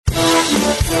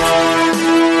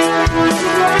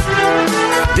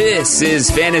This is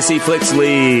Fantasy Flicks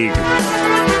League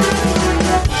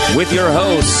with your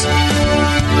hosts,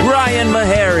 Ryan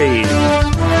Meharry,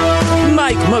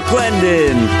 Mike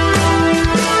McClendon,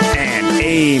 and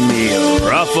Amy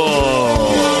Ruffle.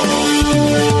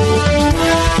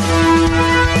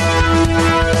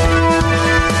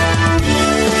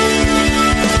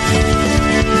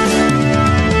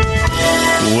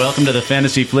 Welcome to the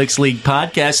Fantasy Flicks League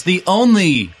podcast, the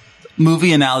only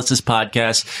movie analysis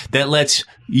podcast that lets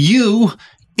you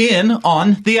in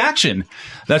on the action.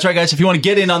 That's right, guys. If you want to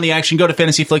get in on the action, go to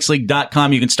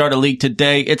fantasyflicksleague.com. You can start a league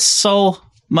today. It's so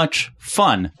much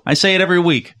fun. I say it every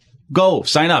week. Go,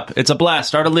 sign up. It's a blast.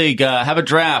 Start a league, have a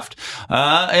draft,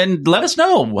 and let us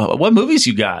know what movies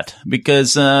you got,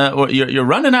 because you're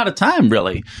running out of time,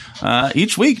 really.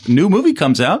 Each week, new movie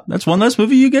comes out. That's one less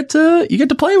movie you get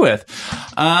to play with.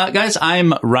 Guys,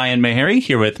 I'm Ryan Meharry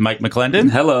here with Mike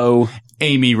McClendon. Hello.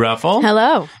 Amy Ruffle.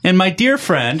 Hello. And my dear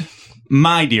friend,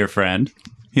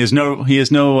 he has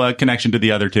no connection to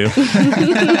the other two.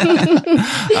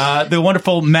 The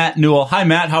wonderful Matt Newell. Hi,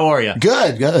 Matt. How are you?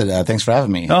 Good. Thanks for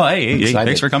having me. Oh, hey,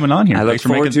 thanks for coming on here. I look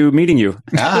forward to meeting you.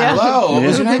 Hello. What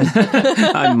was your name?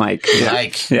 I'm Mike. Yeah.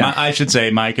 Mike. Yeah. I should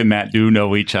say Mike and Matt do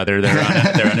know each other. They're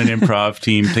on an improv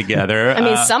team together. I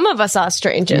mean, some of us are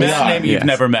strangers. Matt, maybe you've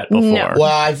never met before. No.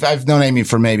 Well, I've known Amy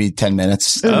for maybe 10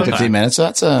 minutes, 15 minutes. So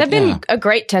that's They've been a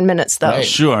great 10 minutes, though. Right.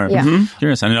 Sure. Yeah. Mm-hmm.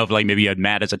 Curious. I don't know if maybe you had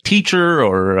Matt as a teacher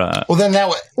or. Well, then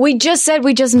that We just said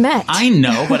we just met. I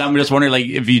know, but I'm just wondering,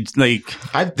 if you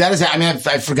I've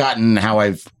forgotten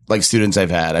how students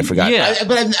I've had. I forgot. Yeah.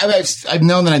 But I've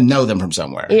known that I know them from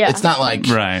somewhere. Yeah. It's not like,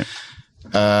 right.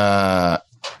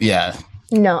 Yeah.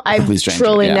 No, I've stranger,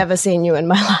 truly yeah. never seen you in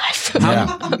my life.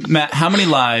 Matt, how many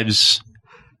lives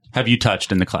have you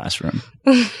touched in the classroom?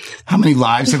 How many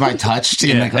lives have I touched?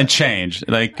 And changed?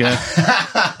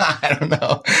 I don't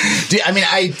know.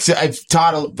 I've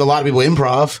taught a lot of people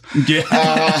improv. Yeah.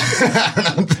 I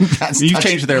don't know if that's You've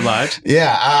changed their lives.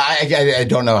 Yeah. I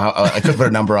don't know how I could put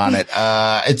a number on it.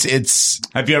 It's.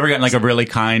 Have you ever gotten a really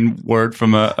kind word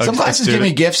from a Some classes student?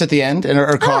 give me gifts at the end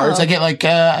or cards. I get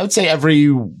I would say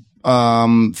every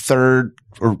third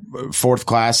or fourth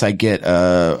class, I get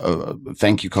a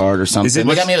thank you card or something.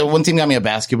 One team got me a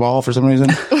basketball for some reason.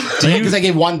 Because I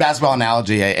gave one basketball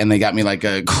analogy and they got me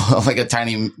a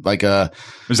tiny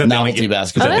Was that novelty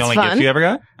basketball. Was that the only gift you ever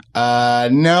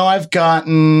got? No, I've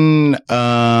gotten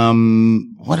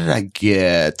what did I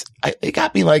get? They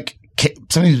got me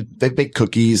they bake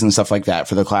cookies and stuff like that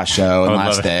for the class show and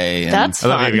last day. And That's I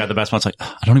love fun. you got the best one. It's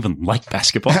I don't even like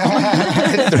basketball.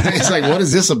 it's what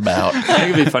is this about? I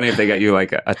think it'd be funny if they got you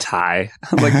a tie,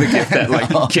 the gift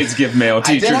that kids give male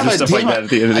teachers and stuff like that at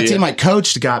the end of the year. My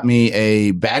coach got me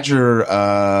a Badger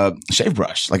shave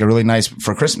brush, a really nice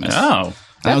for Christmas. Oh.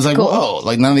 And I was cool.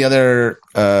 whoa, none of the other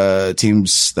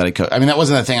teams that I coached. I mean, that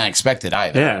wasn't a thing I expected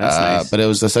either. Yeah, that's nice. But it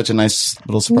was such a nice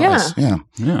little surprise.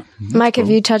 Yeah. Mike, have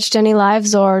you touched any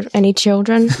lives or any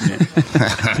children?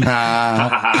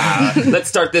 Let's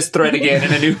start this thread again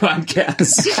in a new podcast.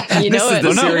 This is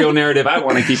the serial narrative I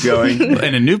want to keep going.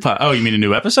 In a new Oh, you mean a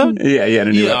new episode? Yeah, in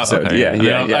a new episode. Okay.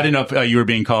 Yeah. I didn't know if you were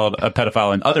being called a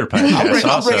pedophile in other podcasts.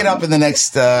 I'll bring it up in the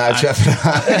next Jeff.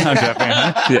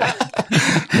 Yeah.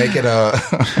 Make it a.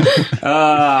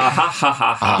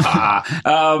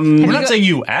 We're not saying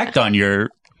you act on your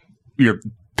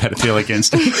pedophilic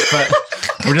instincts, but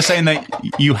we're just saying that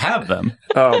you have them.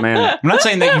 Oh, man. We're not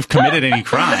saying that you've committed any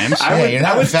crimes.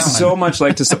 I would so much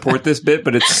like to support this bit,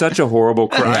 but it's such a horrible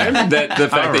crime that the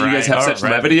fact that you guys have such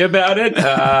levity about it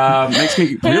makes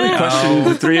me really question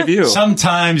the three of you.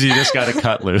 Sometimes you just got to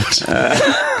cut loose. All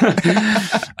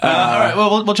right.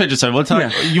 Well, we'll change it. We'll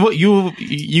talk. Yeah.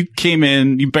 You came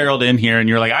in, you barreled in here, and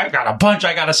you're like, I got a bunch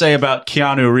I got to say about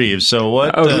Keanu Reeves. So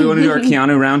what? Oh, do we want to do our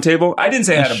Keanu roundtable? I didn't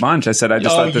say I had a bunch. I said I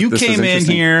just thought that you this came was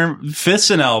in here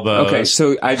fists and elbows. Okay,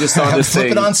 so I just saw this Flip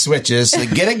thing. it on switches.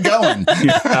 Get it going.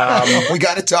 We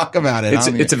got to talk about it.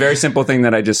 It's a very simple thing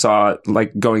that I just saw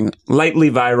going lightly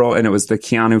viral, and it was the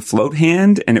Keanu float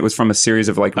hand, and it was from a series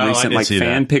of recent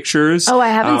fan pictures. Oh, I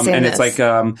haven't seen and this.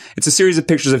 And it's a series of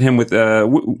pictures of him with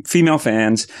female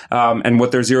fans, and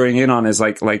what they're zeroing in on is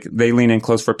they lean in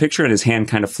close for a picture, and his hand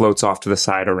kind of floats off to the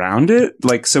side around it,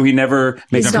 so he never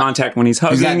makes contact when he's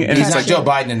hugging. He's like Joe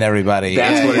Biden and everybody.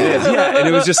 That's what it is. Yeah, and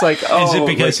it was just is it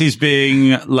because he's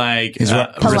being he's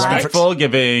respectful,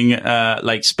 giving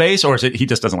like space, or is it he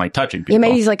just doesn't like touching people? Yeah,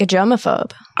 maybe he's like a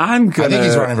germaphobe. I think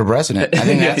he's running for president. I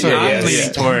think that's what I'm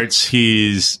leaning towards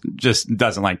he's just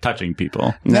doesn't like touching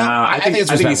people. No, I think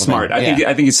he's smart. I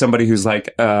think he's somebody who's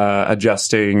like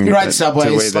adjusting. He rides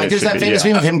subways. Like there's that famous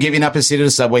meme of him giving up his seat at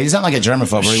a subway. He's not like a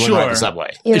germaphobe, or he wouldn't ride the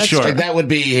subway. Yeah, sure, like that would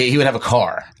be he would have a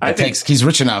car. He's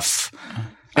rich enough.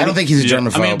 I don't think he's a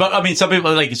germaphobe. I mean, some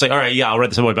people like it's like, all right, yeah, I'll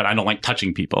ride the subway, but I don't like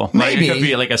touching people. Maybe it could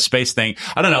be like a space thing.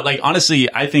 I don't know. Like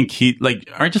honestly, I think he like,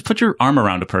 all right, just put your arm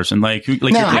around a person. Like no,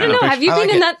 I don't know. Have you been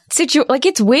in that situation? Like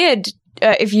it's weird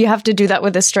if you have to do that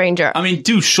with a stranger. I mean,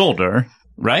 do shoulder,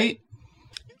 right?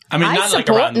 I mean, not like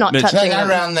around, not touching not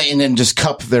around and then just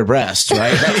cup their breast,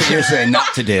 right? That's what you're saying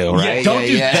not to do, right? Yeah, don't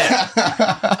do that.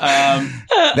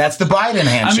 That's the Biden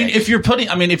handshake.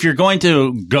 I mean, if you're going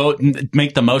to go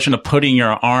make the motion of putting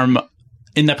your arm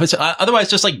in that position, otherwise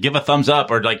just like give a thumbs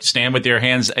up or like stand with your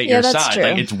hands at your side. True.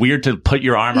 Like it's weird to put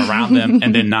your arm around them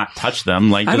and then not touch them.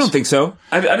 Like I don't think so.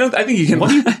 I think you can.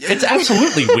 It's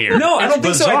absolutely weird. No, I don't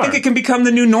think so. I think it can become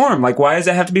the new norm. Like, why does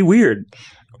it have to be weird?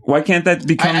 Why can't that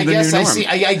become the new norm?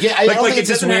 I don't think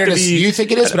it's as weird as you think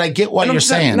it is, but I get what you're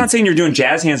saying. I'm not saying you're doing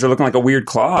jazz hands or looking like a weird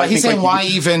claw. But he's saying why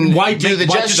do the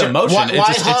gesture? Motion?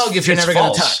 Why hug if you're never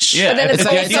going to touch? Yeah, it's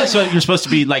the idea. So you're supposed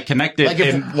to be like connected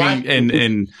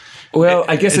and well,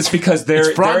 I guess it's because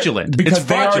they're fraudulent. Because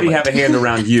they already have a hand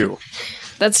around you.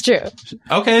 That's true.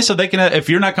 Okay, so they can. If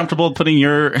you're not comfortable putting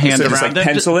your hand around them,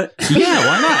 pencil it. Yeah,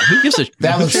 why not? Who gives a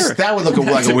that would look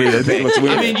like a weird thing.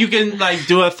 I mean, you can like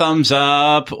do a thumbs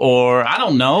up, or I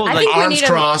don't know, like arms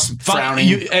crossed, frowning.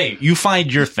 You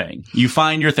find your thing. You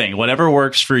find your thing. Whatever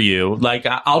works for you. Like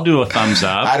I'll do a thumbs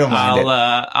up. I don't mind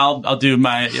I'll do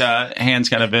my hands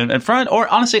kind of in front, or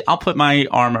honestly, I'll put my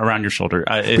arm around your shoulder.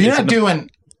 But you're not doing.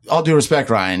 All due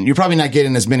respect, Ryan, you're probably not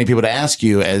getting as many people to ask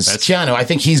you as Keanu. I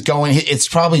think he's going. It's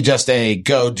probably just a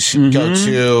go to.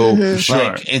 Mm-hmm.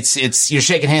 Like it's you're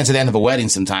shaking hands at the end of a wedding.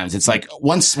 Sometimes it's like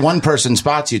once one person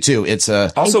spots you too. It's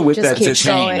also with that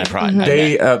chain.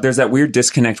 There's that weird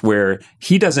disconnect where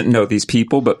he doesn't know these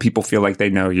people, but people feel like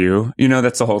they know you. You know,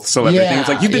 that's the whole celebrity thing. It's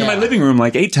like you've been in my living room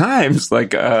like 8 times,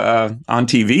 like on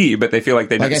TV, but they feel like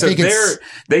they know. Like, so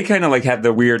they kind of like have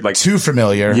the weird like too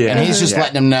familiar, and he's just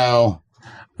letting them know.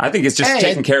 I think it's just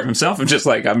taking care of himself and just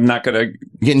like, I'm not going to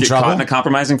get in trouble caught in a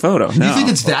compromising photo. No. You think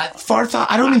it's that far thought?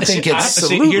 I don't even think it's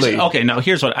absolutely.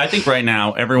 Here's what I think right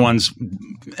now. Everyone's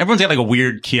got like a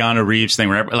weird Keanu Reeves thing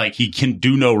where like he can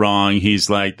do no wrong. He's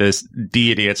like this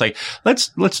deity. It's like, let's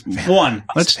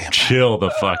chill the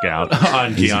fuck out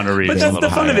on Keanu Reeves. But that's the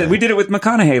fun of it. We did it with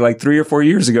McConaughey like 3 or 4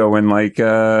 years ago when like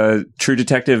True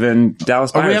Detective and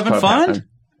Dallas Buyers Are we having Club fun? happened.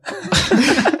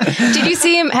 Did you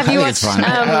see him? Have you watched?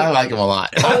 I like him a lot.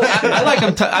 I like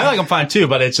him. I like him fine too.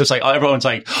 But it's just like everyone's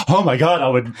like, "Oh my god, I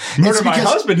would murder my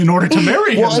husband in order to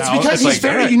marry him." Well, it's because he's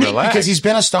very unique because he's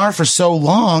been a star for so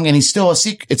long, and he's still a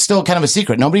secret. It's still kind of a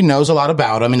secret. Nobody knows a lot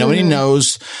about him, and nobody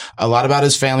knows a lot about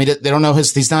his family. They don't know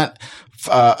he's not.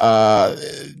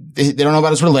 They don't know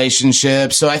about his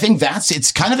relationship. So I think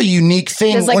it's kind of a unique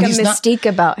thing. There's like a mystique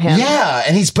about him. Yeah.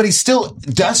 And but he still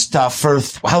does stuff for,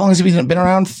 how long has he been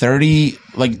around? 30,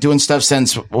 like doing stuff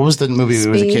since, what was the movie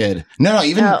when he was a kid? No,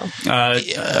 even.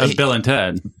 Bill and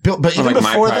Ted. But even like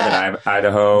before My that. Private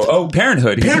Idaho. Oh,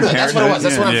 Parenthood. That's what it was.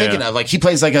 That's what I'm thinking of. Like he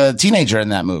plays like a teenager in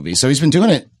that movie. So he's been doing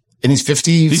it. And he's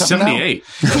 50. He's 78.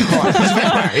 He's a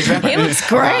vampire. He looks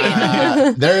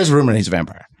great. There is rumor he's a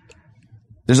vampire.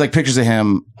 There's like pictures of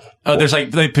him. Oh, there's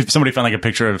like somebody found like a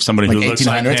picture of somebody who looks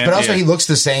like him. But also he looks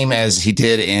the same as he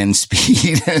did in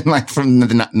Speed, like from the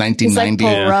 1990. He's like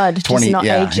Paul Rudd, just not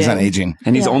aging. He's not aging,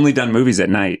 and he's only done movies at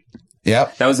night.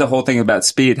 Yep. That was the whole thing about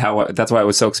Speed. That's why it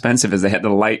was so expensive, is they had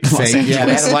to light Los Angeles. Yeah,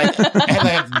 they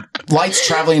had lights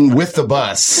traveling with the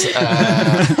bus.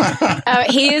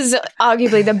 He is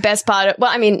arguably the best part of,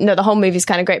 the whole movie's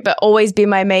kind of great, but Always Be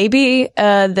My Maybe,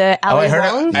 the Ali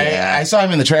Wong. I saw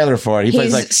him in the trailer for it. He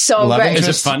plays like so great. Is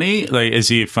it funny? Like, is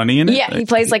he funny in it? Yeah, he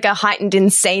plays like a heightened,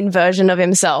 insane version of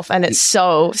himself, and it's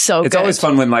so good. It's always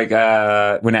fun when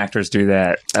when actors do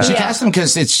that. She cast him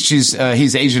because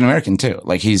he's Asian American too.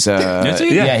 Like he's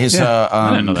he's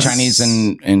Chinese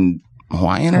and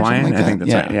Hawaiian or something like that. I think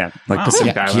that's right. Yeah, like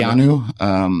Pacific Islander.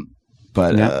 Keanu.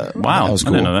 Wow, that was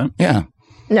cool. I didn't know that. Yeah.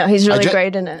 No, he's really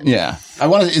great in it. Yeah.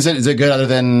 Is it good other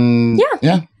than?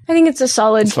 Yeah. I think it's a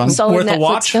solid Worth Netflix a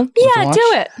watch? film. Yeah, do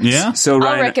it. Yeah. So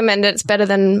Ryan, I'll recommend it. It's better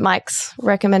than Mike's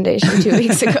recommendation 2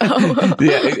 weeks ago.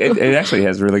 it actually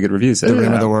has really good reviews. The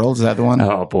Rim of the World, is that the one?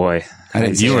 Oh boy.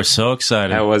 You were so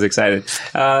excited. I was excited.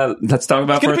 Let's talk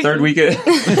about for a third week in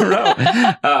a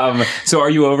row. So are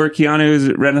you over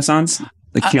Keanu's Renaissance?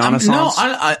 The Keanu songs? No,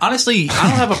 I honestly, I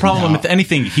don't have a problem with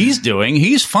anything he's doing.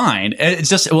 He's fine. It's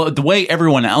just the way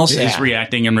everyone else is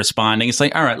reacting and responding. It's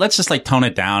like, all right, let's just like tone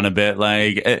it down a bit.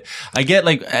 Like, I get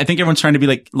like, I think everyone's trying to be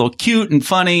like a little cute and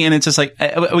funny, and it's just like,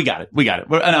 we got it.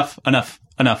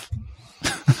 Enough.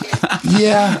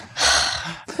 Yeah.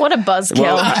 What a buzzkill.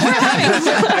 Well,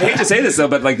 I hate to say this though,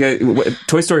 but like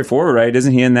Toy Story 4, right?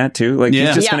 Isn't he in that too? Like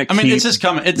he's just gonna keep, I mean, it's just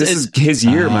coming. This is his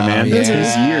year, my man. Yeah. This is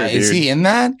his year, dude. Is he in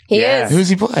that? He is. Who's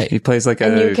he play? He plays like a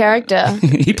new character.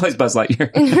 He plays Buzz Lightyear.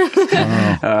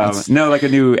 No, like a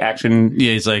new action.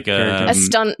 Yeah, he's like a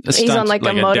stunt. He's on like a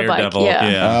motorbike.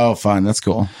 Yeah. Oh, fun. That's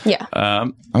cool. Yeah.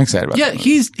 I'm excited about that.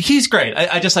 Yeah, he's great.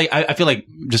 I just like, I feel like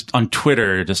just on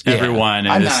Twitter, just everyone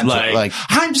is like,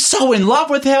 I'm so in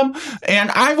love with him, and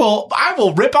I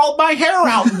will rip all my hair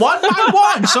out one by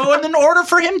one. So in order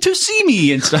for him to see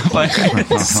me and stuff like that.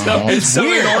 It's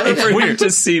weird. In order for him to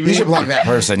see me. You should block that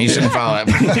person. You shouldn't follow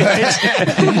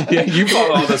that. Yeah, you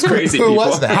follow all those crazy people. Who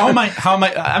was that? How am I?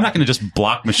 I'm not going to just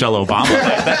block Michelle Obama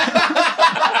like that.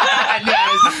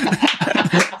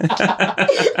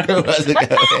 Who was it?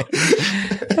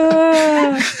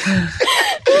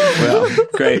 Well,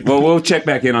 great. Well, we'll check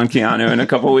back in on Keanu in a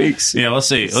couple weeks. Yeah, we'll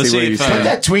see. Let's see if, put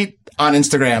that tweet on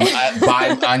Instagram,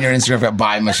 on your Instagram,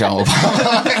 by Michelle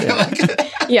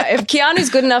Obama. Yeah, if Keanu's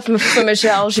good enough for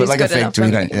Michelle, she's like good enough for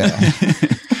me.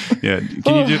 Yeah.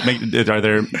 Can you are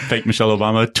there fake Michelle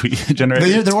Obama tweet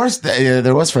generators?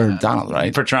 There was for Donald,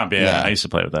 right? For Trump, yeah. I used to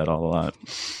play with that a lot.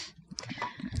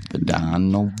 The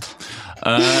Donald.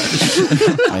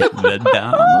 The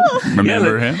Donald.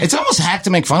 Remember him? It's almost hacked to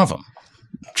make fun of him.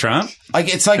 Trump?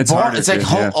 Like it's like hard. It's like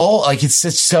like it's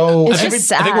so. It's just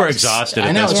sad. I think we're exhausted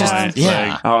at this point.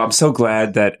 Yeah. Oh, I'm so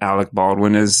glad that Alec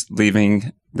Baldwin is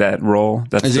leaving that role.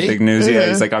 That's the big news. Mm-hmm. Yeah,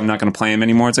 he's like, I'm not going to play him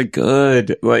anymore. It's like,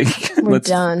 good. Like, we're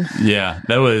done. Yeah,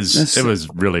 it was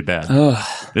really bad.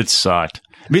 It sucked.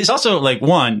 But it's also like,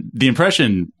 the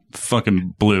impression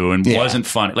fucking blew and wasn't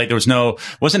funny. Like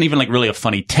wasn't even like really a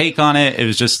funny take on it. It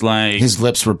was just like his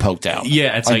lips were poked out.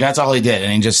 Yeah, it's like that's all he did,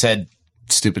 and he just said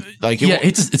stupid. Like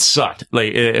it sucked.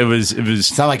 Like it was.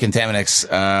 It's not like Anthony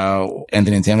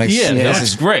Antimonix. Yeah,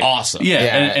 that's great. Awesome. Yeah,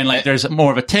 and like there's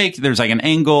more of a take. There's like an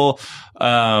angle.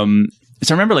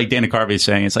 So I remember like Dana Carvey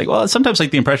saying, it's like, well, sometimes like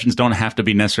the impressions don't have to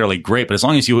be necessarily great, but as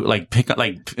long as you like pick up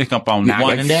on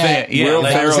one thing. Will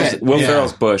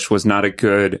Ferrell's Bush was not a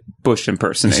good Bush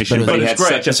impersonation, but he had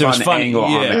such a fun angle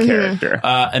on the character.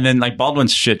 And then like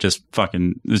Baldwin's shit just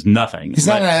fucking is nothing. He's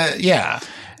not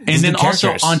And then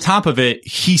also on top of it,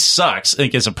 he sucks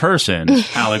like as a person,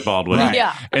 Alec Baldwin. Right.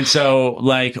 Yeah. And so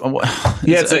like,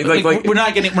 it's like we're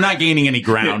not gaining any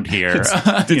ground here. It's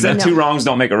that two wrongs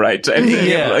don't make a right. I mean,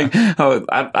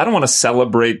 I don't want to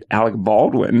celebrate Alec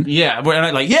Baldwin. Yeah.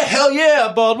 We're like, hell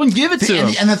yeah, Baldwin, give it to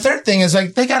him. And the third thing is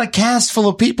like, they got a cast full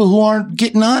of people who aren't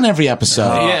getting on every episode.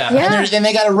 And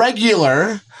they got a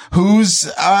regular who's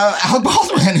Alec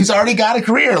Baldwin, who's already got a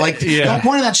career. Like the whole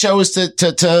point of that show is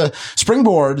to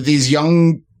springboard these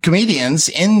young comedians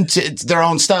into their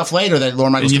own stuff later that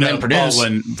Lorne Michaels can then produce.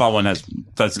 Baldwin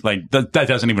that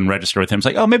doesn't even register with him. It's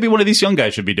like, oh, maybe one of these young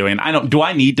guys should be doing. Do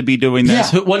I need to be doing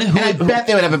this? Yeah. And I bet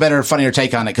they would have a better, funnier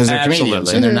take on it because they're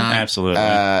comedians and they're not. Absolutely.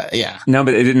 No,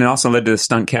 but it also led to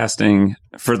stunt casting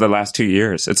for the last 2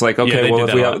 years. It's like, okay,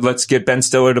 let's get Ben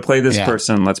Stiller to play this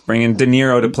person. Let's bring in De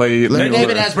Niro to play.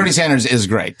 David as Bernie Sanders is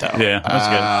great though. Yeah,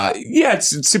 that's good.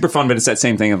 It's super fun, but it's that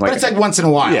same thing of like. But it's like once in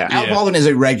a while. Yeah. Alec Baldwin is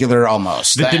a regular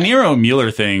almost. The De Niro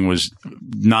Mueller thing was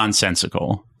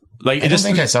nonsensical. Like, I don't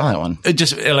think I saw that one. It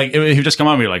just like he would just come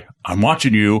on and be like, "I'm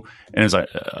watching you," and it's like,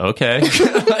 okay.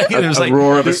 It was like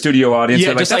roar of a studio audience.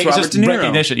 Yeah, just like Robert De Niro.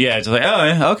 Recognition. Yeah, it's like,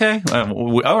 oh, okay,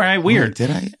 all right, weird.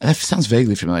 Did I? That sounds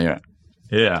vaguely familiar.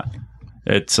 Yeah,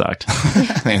 it sucked. I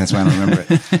think that's why I don't remember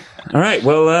it. All right,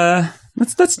 well,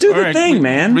 let's do the thing,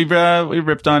 man. We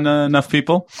ripped on enough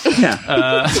people.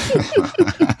 Yeah.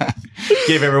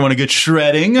 Gave everyone a good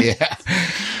shredding. Yeah.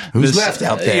 Who's left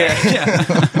out there?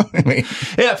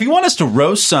 Yeah, if you want us to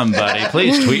roast somebody,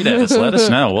 please tweet at us. Let us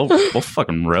know. We'll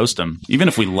fucking roast them, even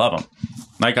if we love them.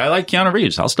 Like, I like Keanu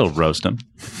Reeves. I'll still roast him.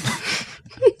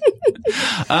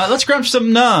 Let's grab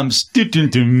some nums.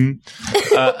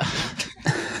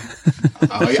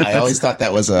 I always thought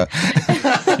that was a...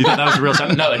 You thought that was a real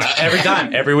sound? No, it's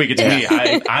every week it's me.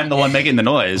 I'm the one making the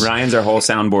noise. Ryan's our whole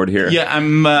soundboard here. Yeah,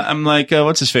 I'm like,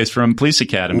 what's his face from Police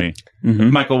Academy?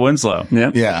 Mm-hmm. Michael Winslow.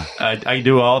 Yep. Yeah. I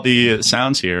do all the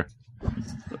sounds here.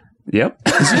 Yep.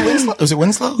 Was it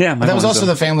Winslow? Yeah, that was also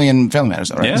Winslow. the family in Family Matters,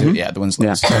 right? Yeah. Too? Yeah, the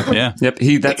Winslows. Yeah. Yep.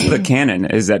 That's the canon,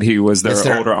 is that he was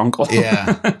their older uncle.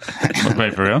 Yeah.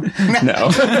 Wait, for real? No.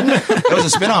 It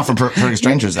was a spinoff from Perfect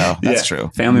Strangers, though. That's true.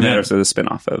 Family Matters is a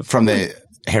spinoff of. From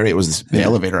Harriet was the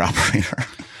elevator operator.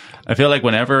 I feel like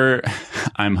whenever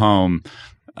I'm home,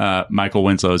 Michael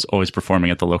Winslow is always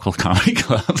performing at the local comedy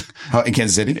club. Oh, in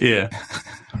Kansas City? Yeah.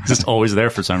 Just always there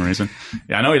for some reason.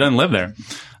 Yeah, I know he doesn't live there.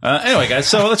 Anyway, guys,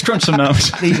 so let's crunch some numbers.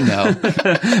 How do you know?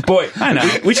 Boy, I know.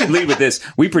 We should lead with this.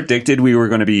 We predicted we were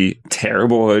going to be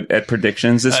terrible at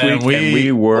predictions this week, and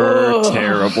we were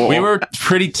terrible. We were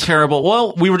pretty terrible.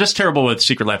 Well, we were just terrible with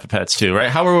Secret Life of Pets too, right?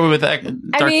 How were we with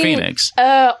Dark Phoenix?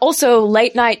 Also,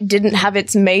 Late Night didn't have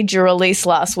its major release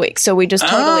last week, so we just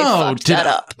totally fucked that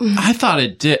up. I thought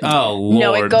it did. Oh, Lord.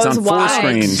 No, it goes It's on 4 wide.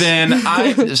 screens. Then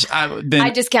I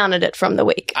discounted it from the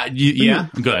week. yeah,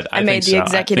 good. I made the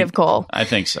executive call. I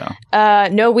think so.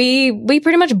 No, we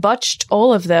pretty much botched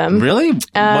all of them. Really?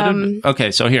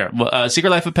 Okay, so here, Secret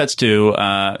Life of Pets 2,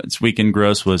 its weekend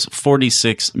gross was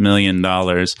 $46 million.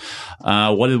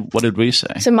 What did we say?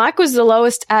 So Mike was the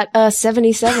lowest at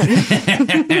 77.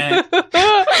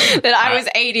 Then I was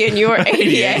 80 and you were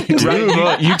 88.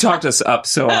 Right. You talked us up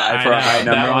so high for a high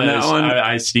number on that one.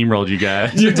 I steamrolled you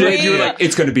guys. You did. You were like,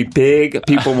 it's going to be big.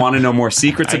 People want to know more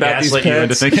secrets about these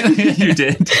pets. You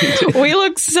did. We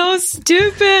look so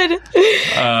stupid.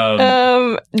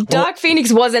 Dark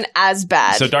Phoenix wasn't as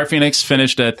bad. So Dark Phoenix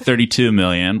finished at 32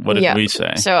 million. What did we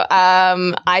say? So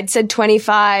I'd said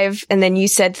 25, and then you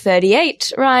said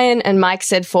 38, Ryan, and Mike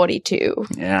said 42.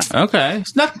 Yeah. Okay.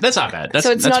 That's not bad.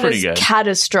 That's not pretty as good.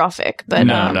 catastrophic, but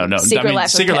No. Secret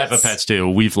Life of Pets 2,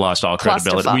 we've lost all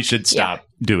credibility. We should stop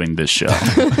doing this show.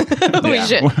 We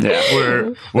should.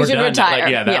 We're should done.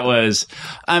 retire. That was.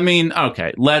 I mean,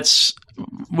 okay.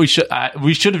 We should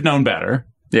have known better.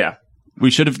 Yeah. We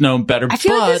should have known better. I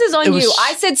feel like this is on you.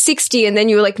 I said 60, and then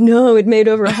you were like, "No, it made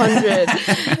over 100,"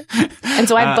 and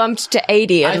so I bumped to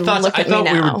 80. And I look at thought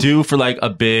me now. we were due for like a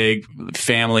big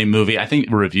family movie. I think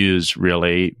reviews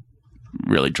really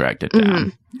dragged it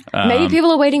down. Maybe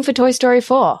people are waiting for Toy Story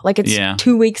 4. Like it's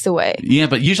 2 weeks away. Yeah,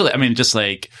 but usually, I mean, just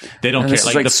like they don't care.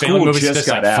 Like the school family movies just just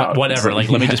got like out. whatever. Like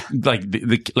let me just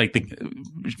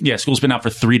school's been out for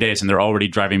 3 days and they're already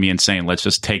driving me insane. Let's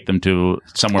just take them to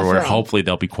somewhere where hopefully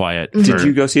they'll be quiet. Did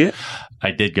you go see it?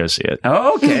 I did go see it.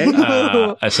 Oh, okay.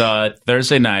 I saw it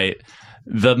Thursday night.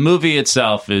 The movie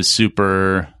itself is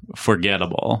super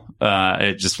forgettable.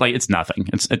 It's nothing.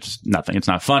 It's just nothing. It's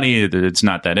not funny. It's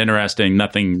not that interesting.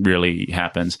 Nothing really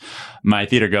happens. My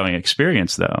theater going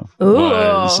experience though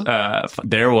was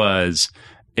there was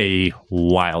a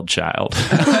wild child.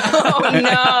 Oh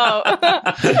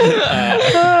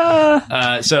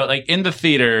no. So like in the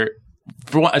theater,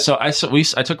 I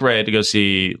took Ray to go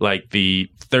see like the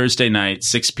Thursday night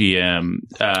 6 p.m.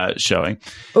 Showing,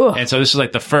 and so this was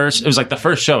like the first. It was like the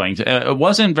first showing. It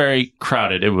wasn't very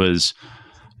crowded. It was,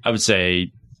 I would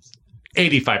say,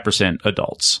 85%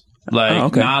 adults.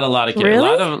 Like not a lot of kids. Really?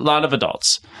 A lot of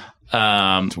adults.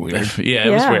 It's weird. Yeah,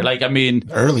 it was weird. Like I mean,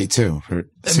 early too. For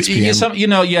 6 p.m.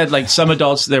 You had like some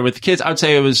adults there with kids. I would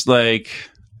say it was like,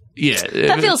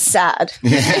 that feels sad.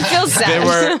 It feels sad. There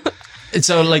were.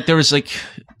 So, like, there was, like,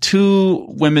 2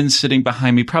 women sitting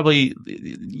behind me, probably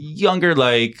younger,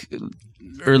 like,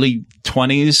 early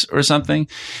 20s or something.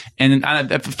 And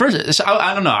at first,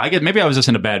 I don't know. Maybe I was just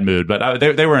in a bad mood, but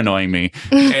they were annoying me.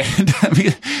 And I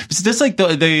mean, it's just like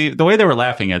the way they were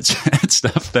laughing at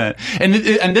stuff that,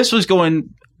 and this was going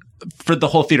for the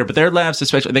whole theater, but their laughs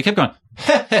especially, they kept going,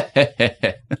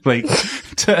 like,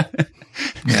 to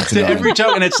every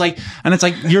joke. And it's like,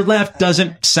 your laugh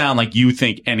doesn't sound like you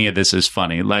think any of this is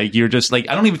funny. Like, you're just like,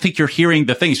 I don't even think you're hearing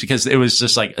the things because it was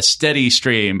just like a steady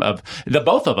stream of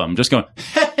both of them just going,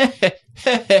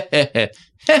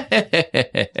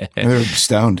 They're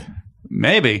stoned.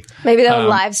 Maybe they were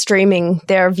live streaming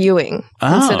their viewing,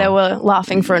 and so they were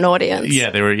laughing for an audience. Yeah,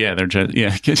 they were. Yeah, they're just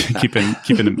keeping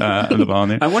the ball in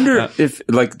there. I wonder if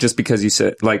like just because you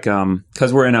said like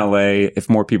because we're in LA, if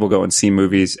more people go and see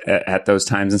movies at those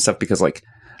times and stuff because like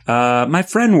my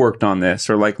friend worked on this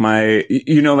or like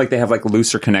like they have like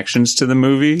looser connections to the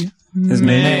movie is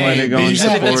maybe why they go and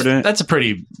support it. That's a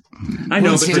pretty. I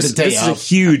know, but this is a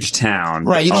huge town,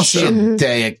 right? You don't see a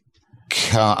day.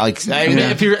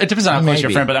 If it depends on how close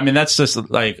your friend, but I mean that's just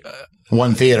like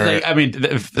one theater. Like, I mean,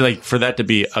 like for that to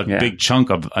be a big chunk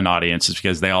of an audience is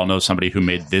because they all know somebody who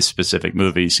made this specific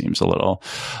movie. Seems a little.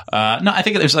 No, I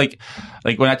think there's like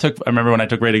I remember when I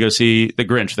took Ray to go see The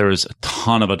Grinch, there was a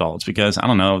ton of adults because I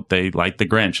don't know, they like The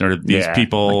Grinch or these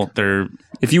people. Like, they're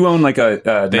If you own like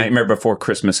a Nightmare Before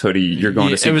Christmas hoodie, you're going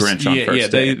to see Grinch on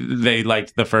first day. They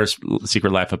liked the first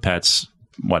Secret Life of Pets,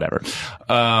 whatever.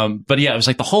 But yeah, it was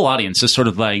like the whole audience just sort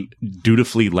of like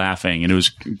dutifully laughing, and it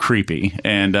was creepy.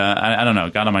 And I don't know,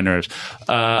 it got on my nerves.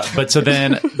 But so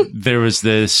then there was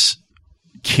this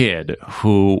kid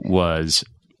who was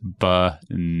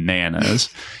bananas.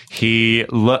 He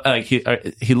looked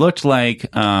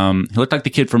like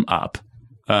the kid from Up.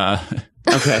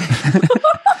 Okay.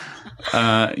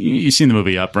 You've seen the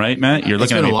movie Up, right, Matt? You're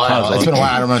looking at me puzzled. It's been a while.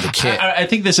 I don't remember the kid. I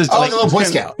think this is the little Boy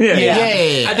Scout.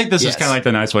 Yeah. I think this is kind of like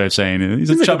the nice way of saying it. He's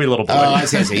a chubby little boy. Oh, I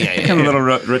see. Yeah. Kind of a little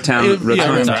rotund. He's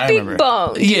big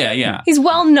boned. Yeah. He's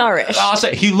well nourished. I'll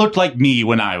say he looked like me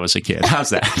when I was a kid.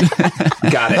 How's that?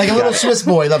 Got it. Like a little Swiss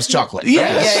boy loves chocolate.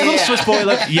 Yes, a little Swiss boy.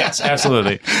 Yes,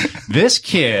 absolutely. This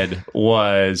kid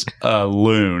was a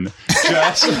loon.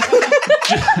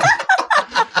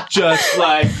 Just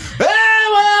like,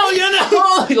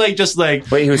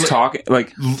 Wait, he was talking,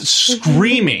 like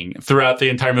screaming throughout the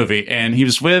entire movie, and he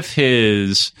was with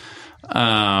his, this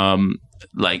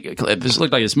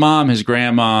looked like his mom, his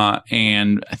grandma,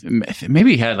 and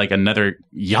maybe he had like another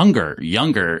younger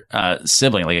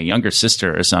sibling, like a younger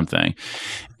sister or something.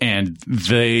 And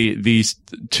these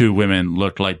two women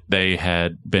looked like they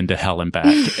had been to hell and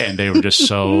back, and they were just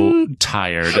so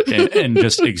tired and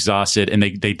just exhausted, and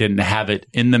they didn't have it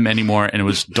in them anymore, and it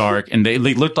was dark, and they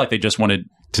looked like they just wanted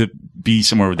to be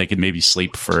somewhere where they could maybe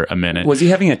sleep for a minute. Was he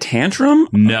having a tantrum?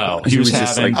 No, he was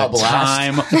having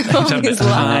the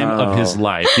time of his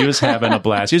life. He was having a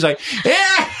blast. He was like,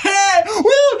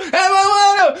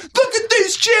 look at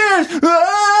these chairs.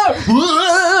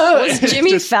 Was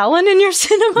Jimmy Fallon in your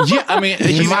cinema? Yeah, I mean,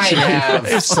 he might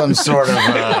have some sort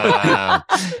of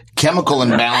chemical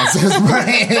imbalance in his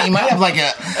brain. He might have like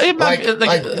a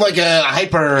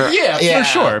hyper. Yeah, for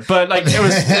sure. But like it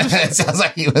was. It sounds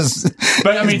like he was.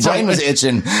 But I mean, his brain was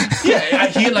itching. Yeah,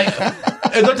 he like.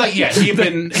 It looked like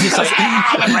He's like.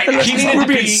 We're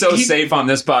being so safe on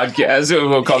this podcast.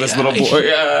 We'll call this little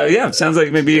boy. Sounds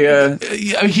like maybe.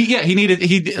 He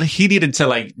needed to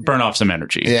like burn off some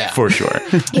energy. Yeah, for sure.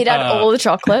 He'd had all the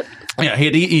chocolate. Yeah,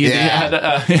 he had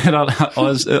all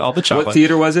the chocolate. What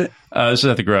theater was it? This was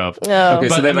at the Grove. Oh. Okay,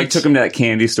 so they took him to that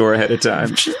candy store ahead of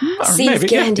time. Seeds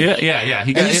candy. Yeah. And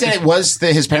you said it was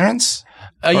his parents?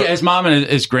 His mom and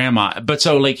his grandma. But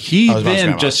so like he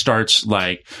then just starts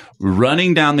like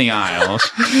running down the aisles.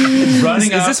 Is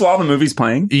this while the movie's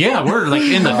playing? Yeah, we're like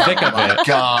in the thick of it.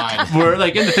 God. We're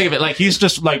like in the thick of it. Like he's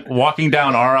just like walking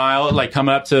down our aisle, like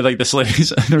coming up to like this lady.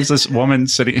 There was this woman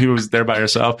sitting who was there by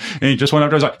herself, and he just went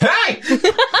up to her and was like, "Hey!"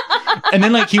 And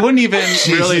then like he wouldn't even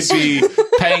really be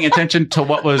paying attention to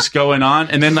what was going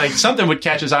on. And then like something would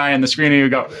catch his eye on the screen, and he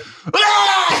would go,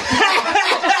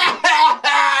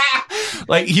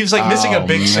 like he was like missing a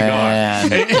big cigar.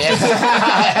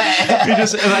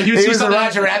 He was a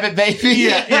Roger Rabbit baby.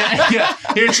 Yeah.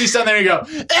 He would see something and he'd go,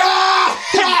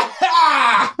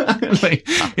 like,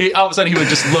 all of a sudden he would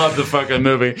just love the fucking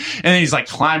movie. And then he's like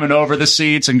climbing over the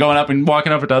seats and going up and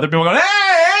walking over to other people going,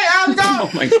 hey, how's it going?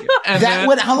 Oh my God. And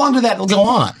how long did that go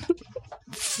on?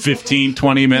 15,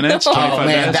 20 minutes, 25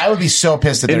 minutes. That would be so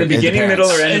pissed at in the beginning, middle,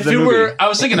 or end of the movie. I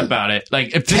was thinking about it.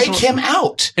 Like, take him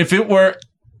out. If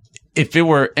it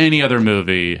were any other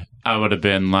movie, I would have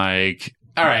been like,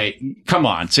 all right, come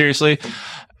on, seriously.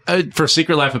 For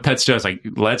Secret Life of Pets 2, I was like,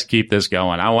 let's keep this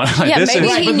going. I want maybe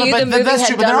he knew the movie that's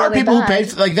true. But there are people who paid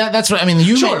for, like that. That's what I mean.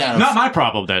 You sure, may not my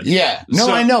problem then. Yeah, no,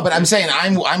 so, I know, but I'm saying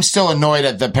I'm still annoyed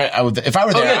at the. If I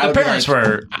were there, the parents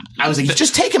were. I was like,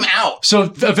 just take him out. So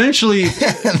eventually,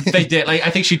 they did. Like,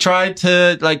 I think she tried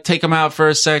to like take him out for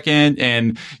a second,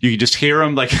 and you could just hear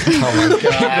him like, oh my God,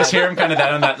 you just hear him kind of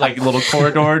down that like little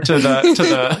corridor to the dude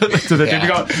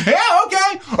going, yeah,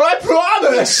 okay, I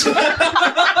promise.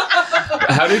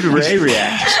 How did Ray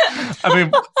react? I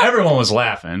mean, everyone was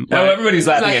laughing. No, everybody's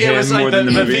laughing at him more than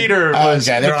the movie. The theater was.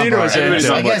 The theater was.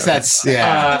 I guess that's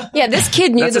this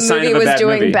kid knew the movie was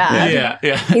doing bad.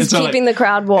 Yeah. He's keeping the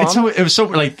crowd warm. It was so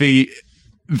like the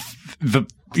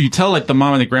you tell like the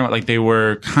mom and the grandma like they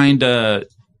were kind of.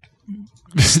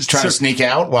 Trying to sneak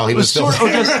out while he was still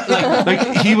there.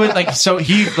 Like he would like so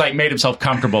he like made himself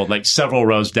comfortable like several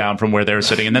rows down from where they were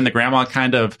sitting, and then the grandma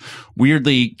kind of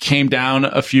weirdly came down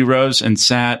a few rows and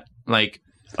sat like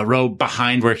a row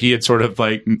behind where he had sort of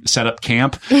like set up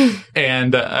camp,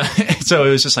 and so it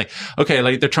was just like okay,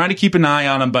 like they're trying to keep an eye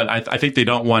on him, but I think they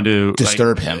don't want to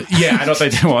disturb him. Yeah, I don't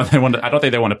think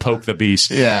they want to poke the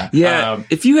beast. Yeah.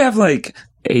 If you have like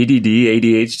ADD,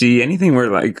 ADHD, anything where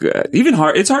like even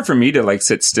hard. It's hard for me to like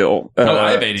sit still.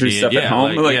 I have ADD. Do stuff at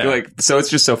home. So it's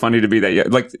just so funny to be that young.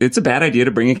 Like it's a bad idea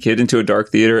to bring a kid into a dark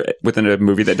theater within a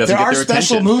movie that doesn't. There get are their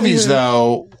special attention. movies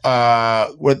though,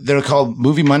 where they're called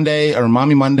Movie Monday or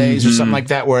Mommy Mondays or something like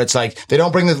that, where it's like they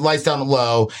don't bring the lights down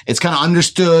low. It's kind of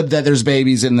understood that there's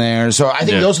babies in there. So I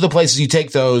think those are the places you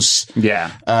take those.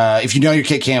 Yeah. If you know your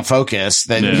kid can't focus,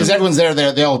 then because everyone's there,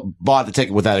 they all bought the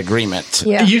ticket with that agreement.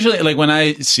 Yeah. Usually, like when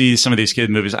I see some of these kid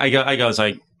movies, I go, it's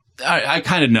like, I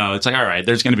kind of know. It's like, all right,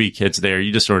 there's going to be kids there.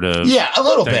 You just sort of. Yeah, a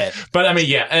little bit. But I mean,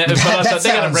 yeah. But also, That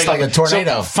sounds like a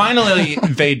tornado. So finally,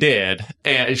 they did.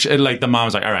 And like the mom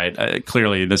was like, all right,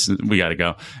 clearly we got to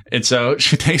go. And so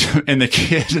she takes him, and the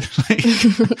kid, like,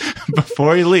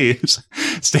 before he leaves,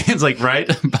 stands like right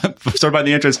sort of by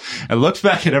the entrance and looks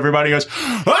back at everybody and goes,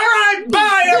 all right,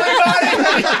 bye,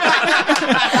 everybody.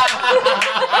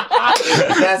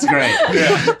 That's great.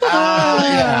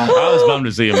 I was bummed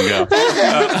to see him go.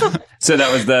 So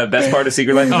that was the best part of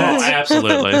Secret Life of Pets?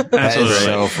 Absolutely. That is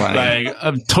so funny. Like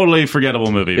a totally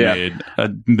forgettable movie made a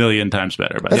million times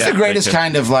better. But That's the greatest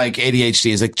kind of like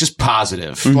ADHD is like just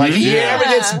positive. Like he never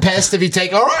gets pissed if you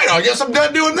take, all right, I guess I'm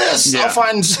done doing this. I'll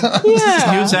find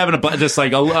He was having just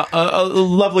like a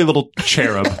lovely little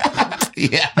cherub.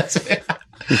 that's it.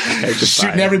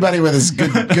 Shooting everybody with his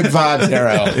good vibes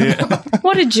arrow.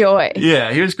 What a joy.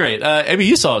 Yeah, he was great. Amy,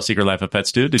 you saw Secret Life of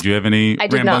Pets, dude. Did you have any I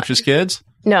did rambunctious kids?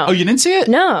 No. Oh, you didn't see it?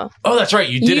 No. Oh, that's right.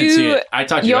 You didn't see it. I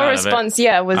talked you Your out of it. response,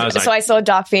 was like- so I saw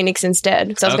Dark Phoenix instead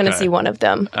because I was going to Okay. see one of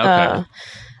them. Okay.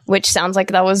 Which sounds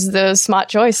like that was the smart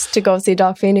choice to go see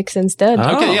Dark Phoenix instead.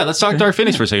 Okay, yeah, let's talk Dark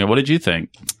Phoenix for a second. What did you think?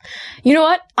 You know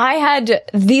what? I had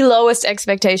the lowest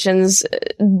expectations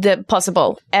that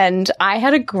possible, and I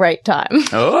had a great time.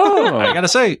 Oh. I gotta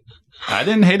say, I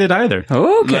didn't hate it either.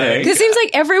 Okay. It seems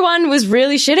like everyone was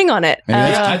really shitting on it.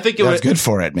 I think it was That's good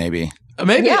for it, maybe.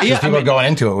 maybe. Yeah. Yeah, I People mean, are going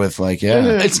into it with like,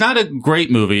 it's not a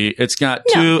great movie. It's got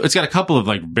it's got a couple of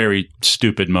like very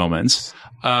stupid moments.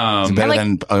 It's better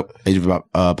than Age of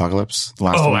Apocalypse. The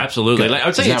last Oh, one. absolutely. Good. Like, I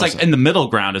would say it's like in the middle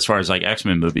ground as far as like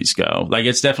X-Men movies go. Like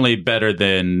it's definitely better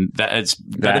than that. It's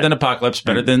better than Apocalypse,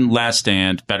 better than Last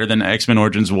Stand, better than X-Men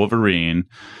Origins Wolverine.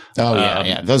 Oh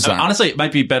yeah. Those are Honestly, it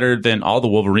might be better than all the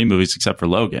Wolverine movies except for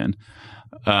Logan.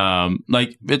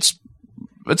 Like it's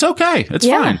okay. It's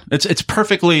fine. It's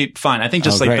perfectly fine. I think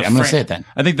just great. I'm gonna say it then.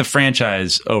 I think the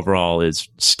franchise overall is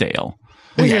stale.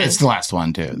 it's the last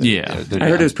one too. Yeah. I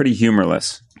heard it was pretty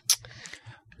humorless.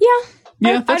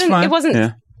 Yeah, that's fine. It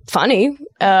wasn't funny. It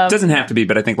doesn't have to be,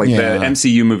 but I think like the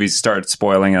MCU movies start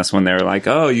spoiling us when they're like,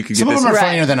 oh, you could get Some of this. them are Right.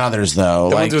 funnier than others, though.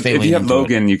 The Like ones with- they if you lean have into it.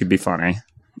 Logan, you could be funny.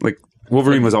 Like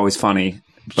Wolverine was always funny.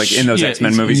 Like in those Yeah,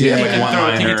 X-Men he's- movies, he had yeah. like He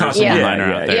one-liners. could toss a Yeah. one-liner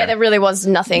out there. Yeah, there really was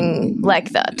nothing like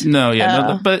that.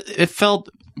 No, but it felt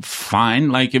fine.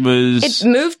 Like it was. It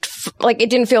moved like it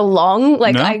didn't feel long.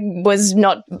 Like No? I was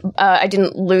not. I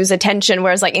didn't lose attention.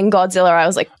 Whereas like in Godzilla, I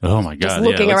was like oh my god, just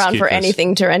looking let's around keep for this.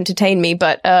 anything to entertain me.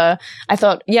 But I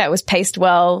thought, it was paced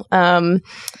well.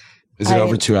 Is it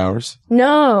over 2 hours?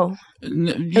 No,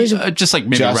 Just like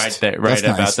maybe Just- right that's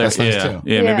about nice. there. That's nice, yeah. too.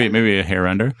 Yeah, Yeah. maybe a hair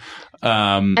under.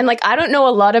 and like I don't know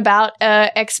a lot about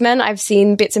X-Men. I've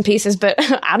seen bits and pieces, but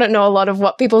I don't know a lot of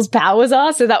what people's powers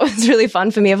are. So that was really fun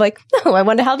for me. Of like, oh, I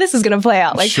wonder how this is going to play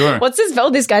out. Like, Sure. what's this?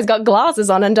 Oh, this guy's got glasses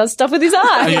on and does stuff with his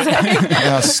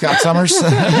eyes. Scott Summers?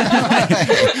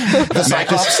 The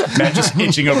Cyclops? Matt just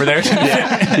itching over there.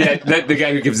 Yeah, the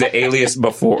guy who gives the alias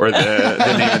before the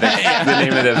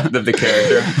name of the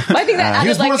character. I think that He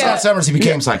was added born like Scott Summers. He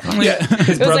became Cyclops.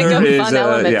 His it was like brother a is fun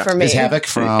element for me. Is Havoc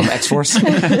from X-Force?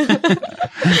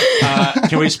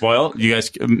 Can we spoil? You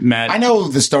guys, Matt? I know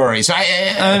the story. So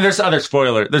There's other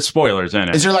spoilers. There's spoilers in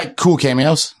it. is there like cool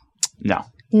cameos? No.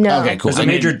 No. Okay, cool. There's a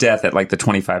major death at like the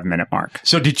 25-minute mark.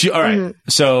 So did you? All right. Mm-hmm.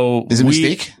 So Is it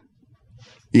Mystique?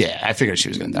 Yeah, I figured she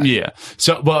was going to die. Yeah.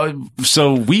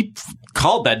 So we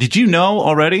called that. Did you know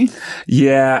already?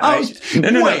 Yeah.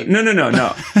 No. wait. No.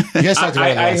 You guys talked about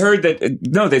it I last. heard that.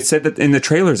 No, they said that in the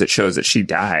trailers it shows that she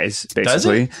dies.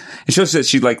 Basically, it shows that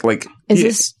she like. Is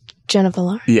this Jennifer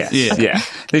Lawrence? Yes. Yeah.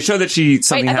 They show that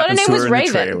something I thought her happens name to was her in the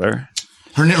Raven. trailer.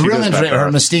 Her real goes name's back her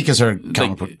up. Mystique is her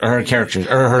comic book, or her character,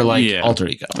 or her alter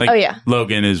ego. Like, Oh, yeah.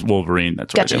 Logan is Wolverine.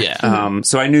 That's what Gotcha. it is. Yeah.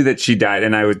 So I knew that she died,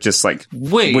 and I would just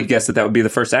would guess that would be the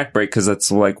first act break because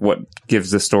that's like what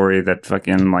gives the story that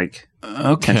fucking like tension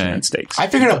Okay. and stakes. I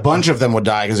figured a bunch of them would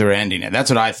die because they were ending it. That's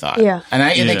what I thought. Yeah. And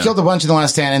they killed a bunch in the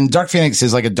last stand. And Dark Phoenix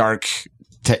is like a dark.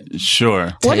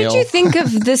 Sure. What did Tail. you think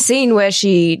of the scene where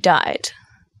she died?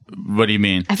 What do you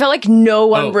mean? I felt like no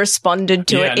one responded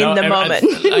to it in the moment.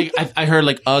 I heard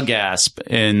like a gasp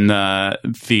in the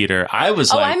theater. I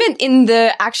was I meant in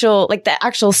the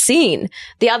actual scene.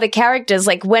 The other characters,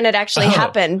 like when it actually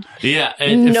happened. Yeah,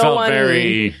 it felt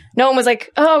very... No one was like,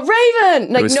 "Oh,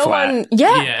 Raven!" Like no flat. one.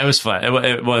 Yeah, yeah, it was flat.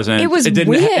 It wasn't. It was It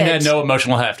weird. It had no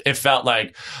emotional heft. It felt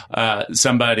like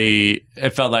somebody.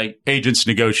 It felt like agents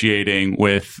negotiating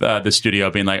with the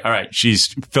studio, being like, "All right,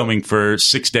 she's filming for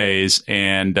 6 days,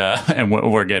 and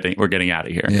we're getting out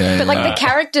of here." Yeah, but like the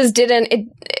characters didn't.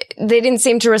 They didn't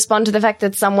seem to respond to the fact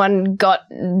that someone got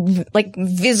like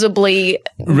visibly.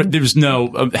 There was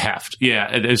no heft.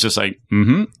 Yeah, it was just like,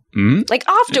 Like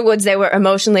afterwards, they were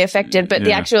emotionally affected, but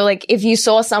the actual like, if you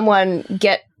saw someone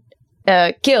get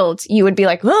killed, you would be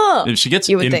like, "Oh!" If she gets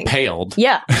you would impaled. Think.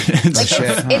 Yeah,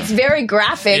 it's very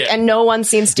graphic, and no one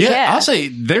seems to care. I'll say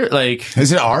they're like,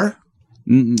 is it R?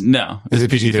 No, Is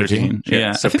it PG-13?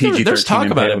 Yeah, so I think PG-13 there's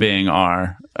talk about it impaled. being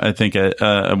R. I think at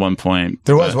one point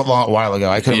There was a while ago.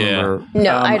 I couldn't remember.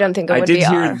 No, I don't think it would I did be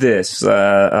hear R. this.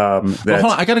 Well, hold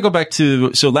on, I got to go back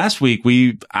to last week.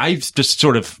 I just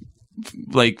sort of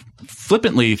like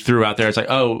flippantly threw out there. It's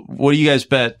like, oh, what do you guys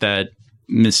bet that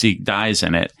Mystique dies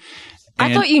in it?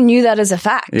 I thought you knew that as a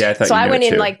fact. Yeah, I thought so. you I knew went it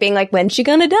in too. like being like, "When's she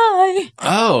gonna die?"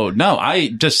 Oh no, I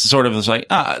just sort of was like,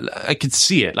 I could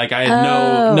see it. Like I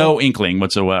had no inkling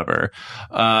whatsoever.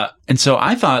 And so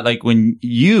I thought like when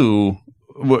you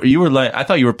were like, I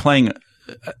thought you were playing.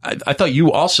 I thought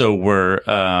you also were.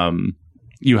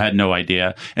 You had no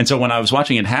idea. And so when I was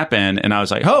watching it happen and I was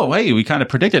like, oh, hey, we kind of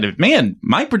predicted it. Man,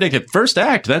 Mike predicted first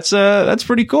act. That's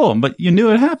pretty cool. But you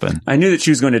knew it happened. I knew that she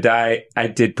was going to die. I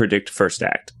did predict first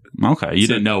act. Okay. You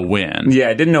didn't know when. Yeah,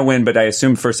 I didn't know when, but I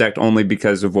assumed first act only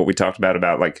because of what we talked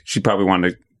about like she probably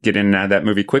wanted to get in and out of that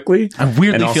movie quickly. I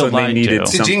weirdly and also feel they lied needed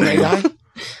to. Did Jean Grey die?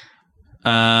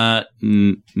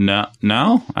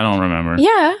 No, I don't remember.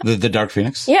 Yeah, The Dark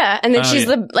Phoenix? yeah, and then she's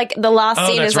yeah. the last Oh,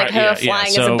 scene that's is like right. her Yeah, flying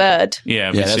as so- a bird.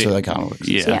 Yeah. Yeah, that's what that comic looks.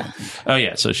 Yeah. Oh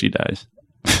yeah. So she dies.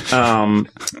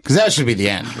 Because that should be the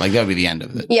end. Like, that would be the end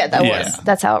of it. Yeah, that Yeah. was.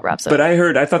 That's how it wraps up. But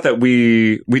I thought that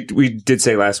we did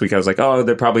say last week, I was like, oh,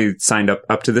 they're probably signed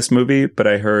up to this movie. But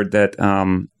I heard that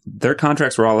their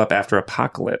contracts were all up after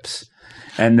Apocalypse.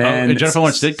 And then Jennifer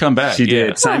Lawrence did come back. She Yeah.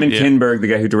 did. Simon Kinberg, the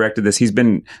guy who directed this, he's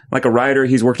been like a writer.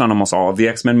 He's worked on almost all of the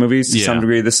X-Men movies to some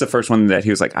degree. This is the first one that he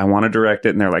was like, I want to direct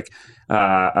it. And they're like,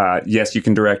 yes, you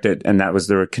can direct it. And that was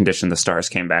the condition the stars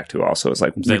came back to also. It's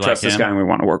like, we like trust this him? guy and we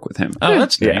want to work with him. Oh,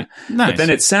 that's Yeah. neat. Nice. But then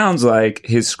it sounds like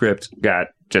his script got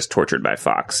just tortured by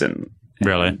Fox and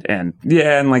Really? and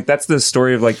like that's the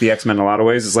story of like the X-Men in a lot of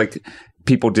ways. Is like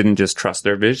people didn't just trust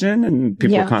their vision and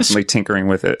people were constantly tinkering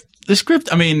with it. The script,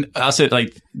 I mean, I'll say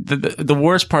like the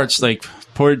worst parts, like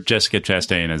poor Jessica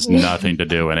Chastain has nothing to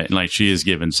do in it. And like she is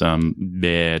given some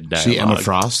bad dialogue. She Emma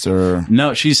Frost or?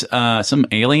 No, she's some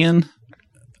alien.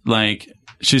 Like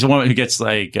she's a woman who gets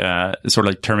like sort of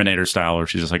like Terminator style, where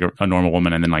she's just like a normal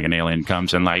woman, and then like an alien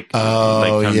comes and like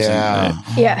comes yeah.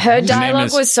 yeah, her name dialogue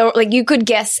is- was so like you could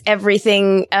guess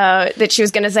everything that she was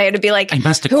going to say. It'd be like, I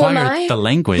must "Who am acquire I?" the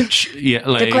language. Yeah,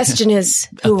 like The question is,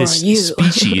 who are this you?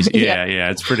 species. Yeah,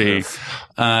 it's pretty.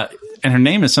 And her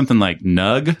name is something like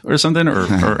Nug or something, or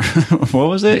what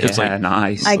was it? It's like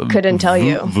nice. I couldn't tell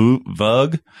you.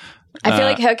 Vug. I feel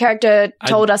like her character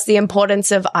told us the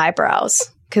importance of eyebrows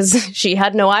because she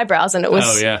had no eyebrows, and it was,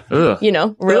 Oh yeah.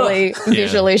 really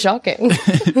visually shocking.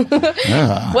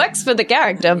 Works for the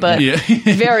character, but Yeah.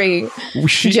 very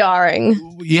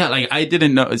jarring. Yeah, like I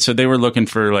didn't know. So they were looking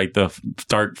for like the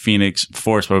Dark Phoenix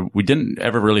Force, but we didn't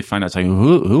ever really find out. It's like,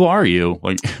 who are you?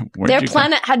 Like, where'd Their you come-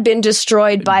 planet had been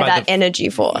destroyed by By that the- energy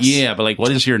force. Yeah, but like,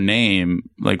 what is your name?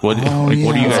 Like, what? what do you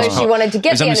yeah. guys? So call- she wanted to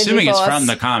get 'Cause the I'm energy assuming force. it's from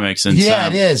the comics. And Yeah,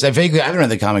 it is. I haven't read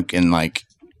the comic in like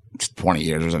 20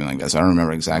 years or something like that, so I don't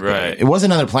remember exactly. Right. It was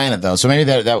another planet though, so maybe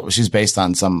that she's based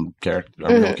on some character,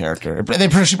 a real character. But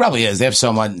she probably is. They have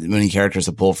so many characters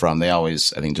to pull from. They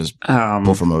always, I think, just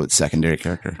pull from a secondary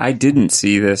character. I didn't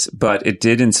see this, but it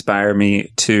did inspire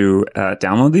me to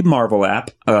download the Marvel app.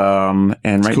 And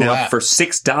right cool now, app. for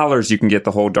 $6, you can get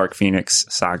the whole Dark Phoenix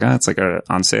saga. It's like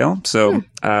on sale. So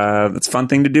that's a fun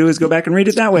thing to do is go back and read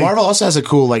it that way. Marvel also has a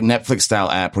cool like Netflix style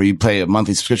app where you pay a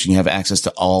monthly subscription. You have access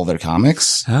to all their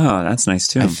comics. Oh, that's nice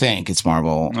too. I think it's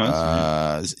Marvel.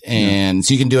 And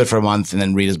so you can do it for a month and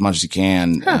then read as much as you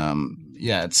can.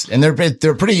 Yeah,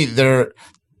 they're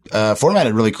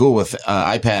formatted really cool with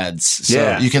iPads. So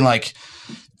Yeah. you can like,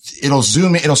 it'll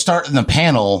zoom in, it'll start in the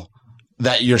panel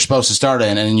that you're supposed to start in,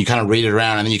 and then you kind of read it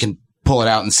around, and then you can pull it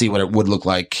out and see what it would look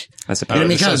like. That's a You know what I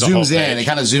mean? It kind of zooms in. It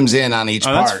kind of zooms in on each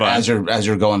that's part fun. as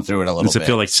you're going through it a little bit. Does it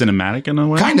feel like cinematic in a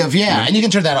way? Kind of, yeah. And you can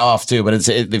turn that off too, but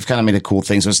they've kind of made a cool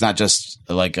thing. So it's not just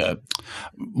like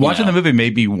Watching the movie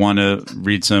made me want to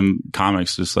read some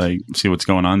comics, just like see what's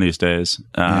going on these days,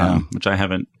 which I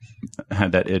haven't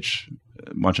had that itch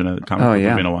watching a comic book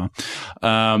movie in a while.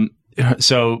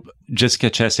 So Jessica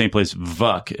Chastain plays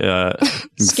Vuk.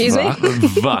 Excuse me?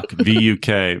 Vuk,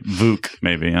 V-U-K, Vuk,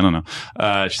 maybe. I don't know.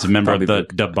 She's a member of the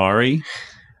Dabari.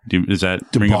 Is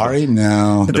that Dabari?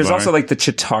 No. But there's also like the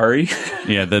Chitauri.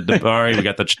 Yeah, the Dabari. We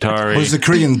got the Chitauri. There's the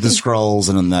Korean, the Scrolls,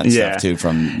 and that stuff too.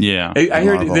 From I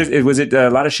heard was it a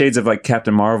lot of shades of like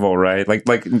Captain Marvel, right?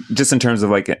 Like just in terms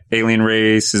of like alien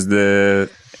race is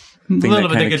the. A little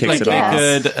bit. They could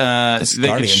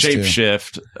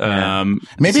shapeshift.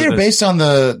 Maybe they're based on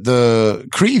the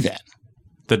Kree then.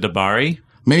 The Dabari?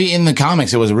 Maybe in the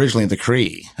comics it was originally the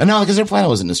Kree. No, because their planet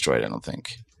wasn't destroyed, I don't think.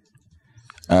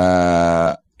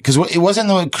 Because it wasn't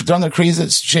the Krees that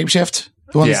shapeshift?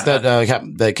 The ones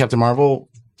that Captain Marvel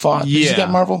fought? Yeah. Did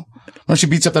Captain Marvel? When she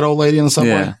beats up that old lady in the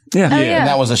subway? Yeah. And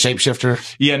that was a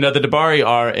shapeshifter? Yeah, no, the Dabari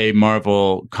are a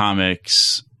Marvel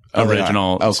Comics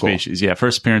original species. Yeah,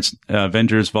 first appearance,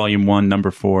 Avengers Volume 1,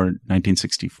 Number 4,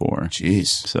 1964. Jeez.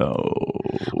 So...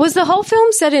 Was the whole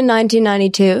film set in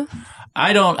 1992?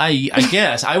 I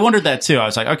guess. I wondered that too. I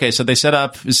was like, okay, so they set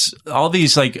up all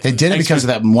these like... They did it because of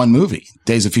that one movie,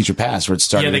 Days of Future Past, where it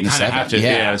started in the 70s. Yeah, they kind of have to.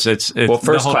 Yeah. It's well,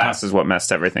 First Class is what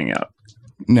messed everything up.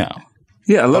 No.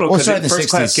 Yeah, a little. Well, Because First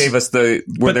Class gave us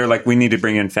where they're like, we need to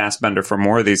bring in Fassbender for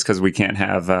more of these because we can't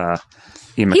have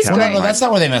Ian He's McKellen. great. No, that's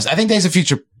not where they messed. I think Days of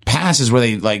Future Past is where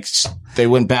they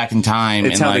went back in time.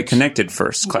 It's and how they connected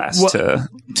First Class to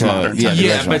modern time.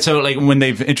 Yeah, but so like when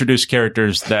they've introduced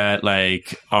characters that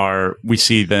like we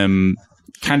see them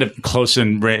kind of close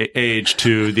in age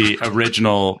to the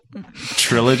original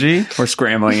trilogy. We're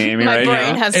scrambling, Amy, My right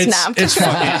brain now. has snapped.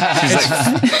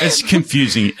 It's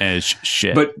confusing as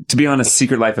shit. But to be honest,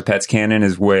 Secret Life of Pets canon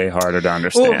is way harder to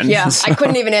understand. Ooh, yeah, I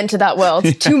couldn't even enter that world.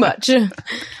 Too much.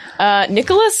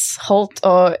 Nicholas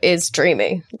Hoult is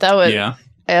dreamy. That was. Yeah.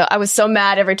 I was so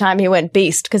mad every time he went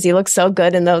beast because he looked so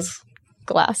good in those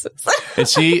glasses.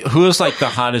 Who is like the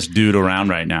hottest dude around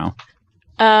right now?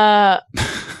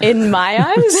 In my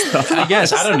eyes, I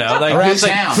guess I don't know. Like who's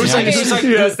like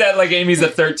Is that like Amy's a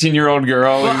 13-year-old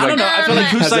girl? Well, I don't know. I feel like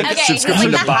who's like a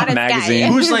subscription to Bob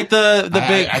magazine. Who's like the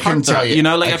big? I couldn't tell you. You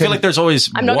know, like I feel like there's always.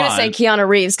 I'm not going to say Keanu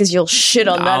Reeves because you'll shit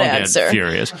on that I'll answer. Get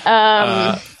furious.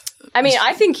 I mean,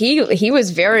 I think he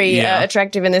was very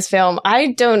attractive in this film.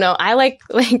 I don't know. I like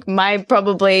my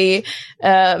probably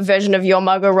version of your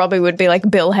Margot Robbie would be like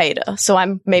Bill Hader. So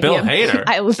I'm maybe Bill Hader.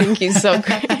 I think he's so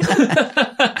great.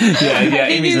 yeah.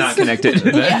 Amy's not connected.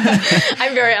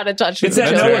 I'm very out of touch with It's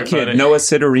that Noah kid, Noah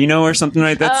Citarino or something,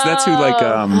 right? That's who like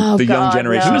the young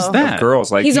generation Who's that? of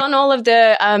girls like. He's on all of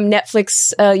the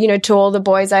Netflix, To All the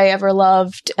Boys I Ever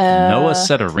Loved. Noah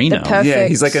Citarino. Yeah,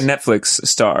 he's like a Netflix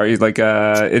star. He's like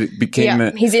it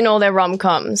became. He's in all their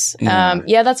rom-coms.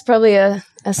 Yeah. That's probably a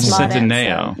smart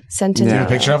Centineo. answer. Centineo. Do you have a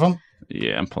picture of him?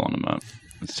 Yeah, I'm pulling him up.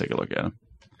 Let's take a look at him.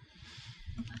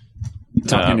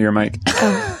 Talking to your mic.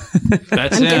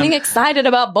 That's I'm him. getting excited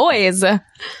about boys.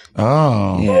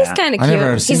 Oh. Yeah. He's kind of I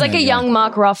never cute. seen He's like that a yet. young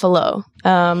Mark Ruffalo,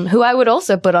 who I would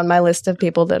also put on my list of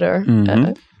people that are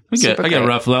I get great.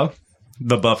 Ruffalo,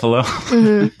 the Buffalo.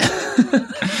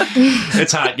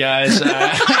 It's hot, guys.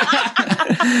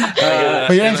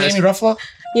 But your name's Amy Ruffalo?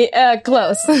 Yeah,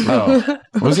 close. Oh.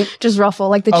 What was it? Just Ruffle,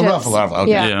 like the chips. Ruffalo.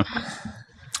 Okay. Yeah.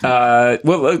 Yeah.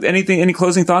 Any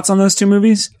closing thoughts on those two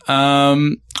movies?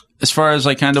 As far as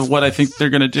like kind of what I think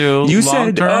they're going to do, You long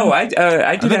said, term, I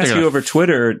did ask you over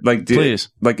Twitter, like, Please.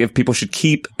 like if people should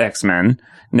keep X-Men.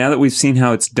 Now that we've seen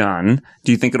how it's done,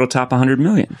 do you think it'll top 100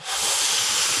 million?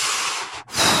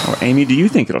 Or Amy, do you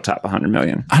think it'll top 100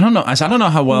 million? I don't know. I don't know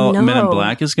how well No. Men in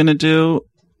Black is going to do.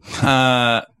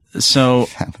 So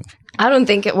I don't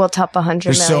think it will top 100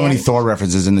 There's so million. many Thor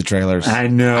references in the trailers. I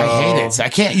know. I hate it. I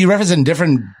can't. You reference it in a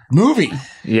different movie.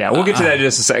 Yeah, we'll get to that in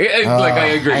just a second. Like, I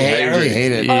agree. I really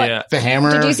hate it. Yeah. The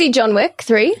hammer. Did you see John Wick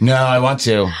 3? No, I want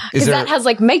to. Is Because there that has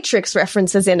like Matrix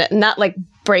references in it, and that like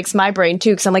breaks my brain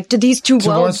too. Because I'm like, did these two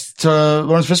worlds? to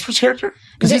Lawrence Fishburne's character?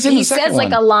 Because he's in He the second says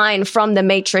like one. a line from the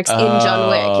Matrix in John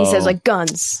Wick. He says like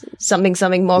guns, something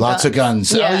more. Lots of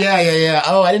guns. Yeah. Oh yeah.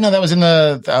 Oh, I didn't know that was in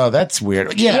the. Oh, that's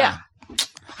weird. Yeah.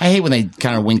 I hate when they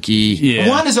kind of winky. Yeah.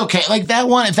 One is okay. Like that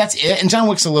one, if that's it. And John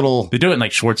Wick's a little. they do it in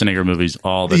like Schwarzenegger movies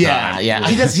all the time. Yeah.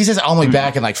 He says all the way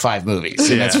back in like 5 movies.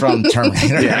 And that's from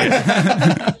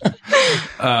Terminator.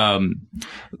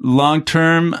 Long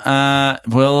term,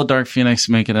 will Dark Phoenix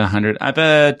make it 100? I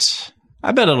bet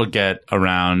I bet it'll get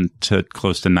around to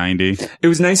close to 90. It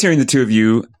was nice hearing the two of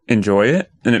you enjoy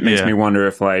it, and it makes me wonder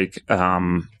if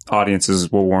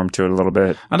audiences will warm to it a little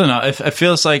bit. I don't know. It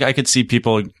feels like I could see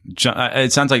people.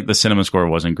 It sounds like the cinema score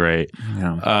wasn't great.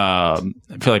 Yeah. I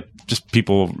feel like just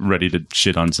people ready to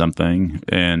shit on something,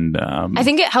 and I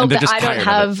think it helped that I don't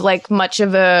have like much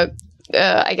of a.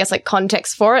 I guess like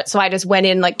context for it. So I just went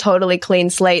in like totally clean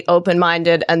slate,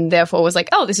 open-minded, and therefore was like,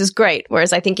 oh, this is great.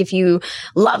 Whereas I think if you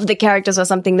love the characters or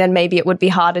something, then maybe it would be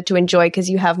harder to enjoy because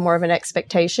you have more of an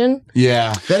expectation.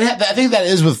 Yeah. I think that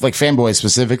is with like fanboys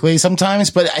specifically sometimes,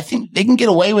 but I think they can get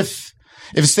away with,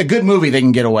 if it's a good movie, they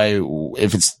can get away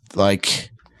if it's like,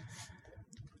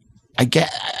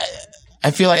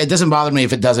 I feel like it doesn't bother me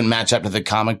if it doesn't match up to the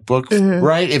comic book,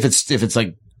 right? If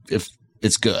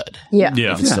it's good. Yeah.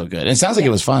 If it's still good. And it sounds like it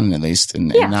was fun, at least. And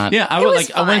not. Yeah. I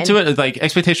went to it, like,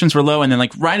 expectations were low. And then,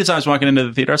 like, right as I was walking into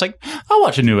the theater, I was like, I'll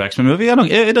watch a new X-Men movie.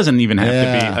 It doesn't even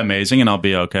have to be amazing and I'll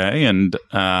be okay. And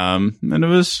it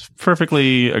was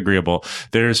perfectly agreeable.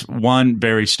 There's one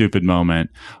very stupid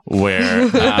moment where,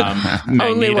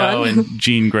 Magneto and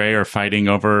Jean Grey are fighting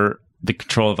over the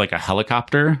control of like a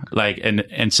helicopter, like,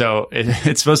 and so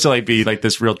it's supposed to like be like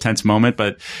this real tense moment,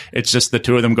 but it's just the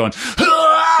two of them going,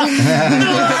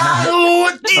 I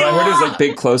heard it was like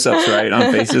big close-ups, right,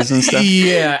 on faces and stuff.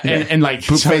 Yeah, and like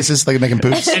poop faces, like making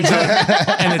poops. And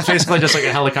it's basically just like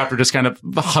a helicopter just kind of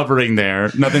hovering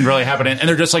there, nothing really happening, and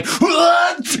they're just like.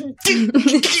 I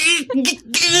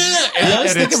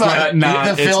always think about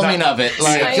the filming of it,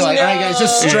 like all right, guys,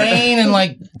 just strain and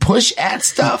like push at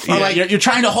stuff. Or like you're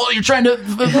trying to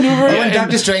maneuver. When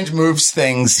Doctor Strange moves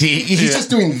things, he's just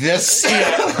doing this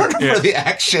for the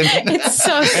action. It's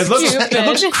so stupid. It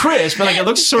looks crisp, but like it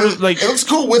looks sort of like it looks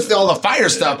cool with all the fire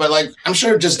stuff, but like I'm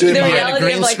sure just doing the it reality on a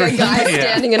green of like screen. a guy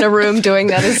standing in a room doing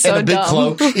that is so in a big dumb.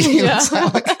 Cloak.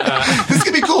 This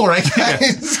could be cool, right,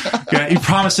 guys? Yeah, you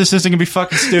promise this isn't gonna be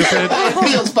fucking stupid. It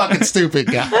feels fucking stupid,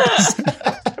 guys.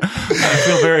 I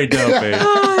feel very dopey.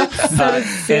 So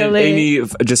silly. And Amy,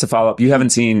 just a follow-up, you haven't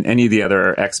seen any of the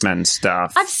other X-Men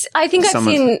stuff. I think I've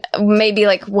seen maybe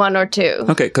like one or two.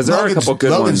 Okay, because there are a couple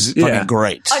good Logan's ones. fucking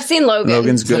great. I've seen Logan.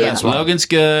 Logan's good. Yeah. Logan's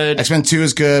good. X-Men 2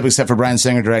 is good, except for Bryan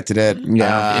Singer directed it.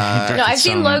 Yeah. No, I've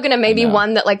seen Logan and maybe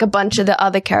one that like a bunch of the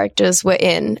other characters were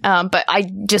in, but I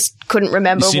just couldn't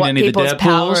remember what people's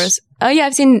powers. Oh yeah,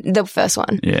 I've seen the first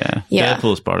one. Yeah.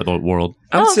 Deadpool's part of the world.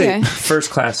 I would say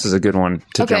First Class is a good one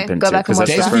to jump into. Go back and watch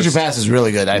Days of Future Past is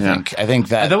really good, I think. I think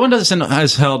that one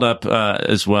has held up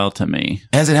as well to me.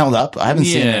 Has it held up? I haven't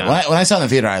seen it. When I saw it in the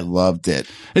theater, I loved it.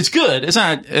 It's good. It's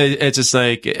not. It's just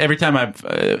like every time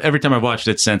I've watched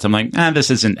it since, I'm like, this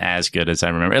isn't as good as I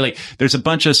remember. Like, there's a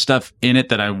bunch of stuff in it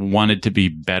that I wanted to be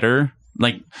better.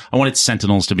 Like, I wanted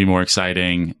Sentinels to be more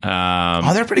exciting.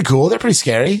 They're pretty cool. They're pretty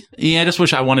scary. Yeah, I just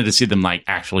wish I wanted to see them like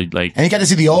actually like. And you got to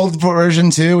see the old version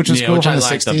too, which was cool which from I the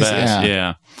liked 60s. the best.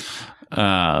 Yeah.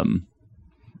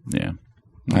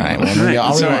 All right.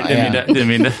 Well, didn't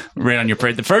mean to rain on your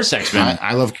parade. The first X-Men.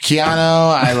 I love Keanu.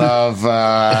 I love.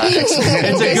 It's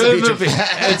a good movie.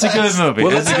 It's a good movie.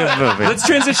 Well, it's a good movie. Let's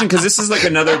transition because this is like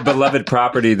another beloved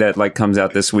property that like comes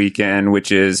out this weekend, which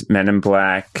is Men in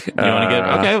Black. You want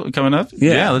to get coming up?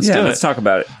 Yeah, let's do it. Let's talk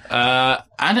about it.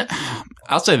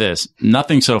 I'll say this: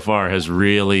 nothing so far has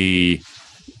really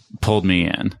pulled me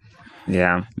in.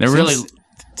 Yeah, It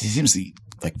seems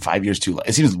like 5 years too late.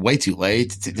 It seems way too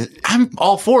late. I'm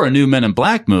all for a new Men in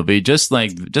Black movie. Just I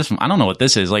don't know what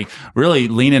this is. Like, really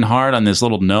leaning hard on this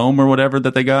little gnome or whatever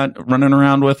that they got running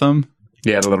around with them.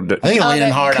 Yeah, a little. I think they're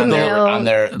leaning hard on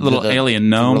their little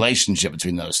alien gnome relationship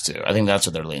between those two. I think that's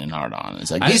what they're leaning hard on. It's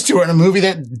like these two are in a movie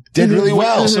that did really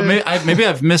well. So maybe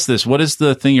I've missed this. What is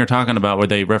the thing you're talking about where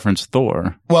they reference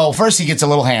Thor? Well, first he gets a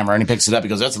little hammer and he picks it up. He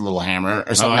goes, "That's a little hammer,"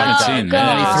 or something. I haven't seen that.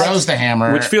 And then he throws the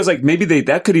hammer, which feels like maybe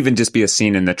that could even just be a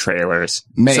scene in the trailers.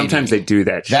 Maybe. Sometimes they do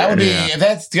that. That would be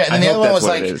that's. And the other one was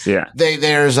like,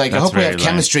 there's like, I hope we have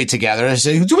chemistry together. I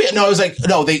said, do we? No, it was like,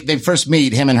 no, they first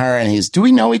meet him and her, and do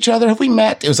we know each other? Have we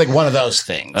met? It was like one of those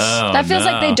things. That feels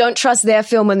like they don't trust their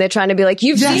film when they're trying to be like,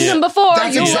 you've seen them before.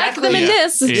 You'll like them in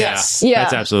this. Yes. Yeah.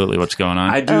 That's absolutely what's going on.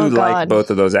 I do like both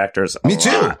of those actors. Me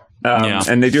too.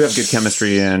 And they do have good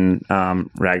chemistry in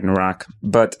Ragnarok.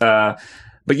 But yeah,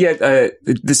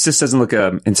 this just doesn't look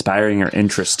inspiring or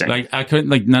interesting. Like, I couldn't,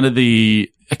 like,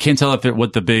 I can't tell if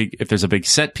there's a big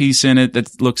set piece in it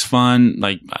that looks fun.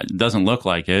 Like, it doesn't look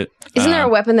like it. Isn't there a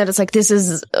weapon that it's like, this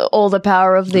is all the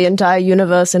power of the entire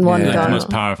universe in one gun? It's the most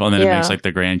powerful, and then it makes like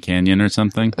the Grand Canyon or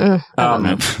something.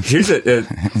 Here's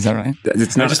is that right?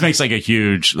 It's not. It just makes like a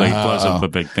huge, like, blows up a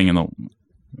big thing in the.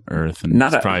 Earth, and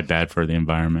it's probably bad for the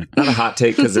environment. Not a hot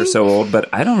take because they're so old, but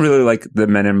I don't really like I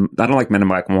don't like Men in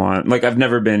Black 1. Like, I've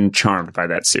never been charmed by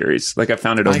that series. Like, I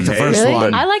found it okay. Like the first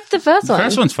one. I liked the first one. The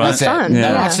first one's fun. That's fun.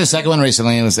 Yeah. I watched the second one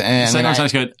recently. It was the second one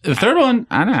sounds good. The third one,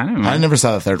 I don't know. I never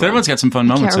saw the third one. The third one's got some fun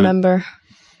moments. Can't remember.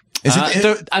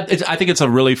 I think it's a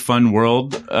really fun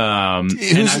world,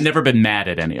 and I've never been mad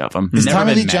at any of them. Is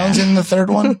Tommy Lee Jones in the third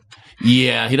one?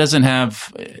 Yeah, he doesn't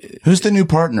have. Who's the new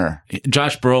partner?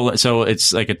 Josh Brolin. So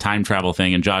it's like a time travel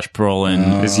thing, and Josh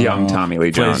Brolin is young Tommy Lee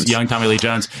Jones. Plays young Tommy Lee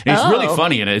Jones. And he's really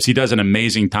funny in it. He does an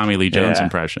amazing Tommy Lee Jones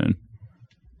impression.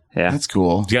 Yeah, that's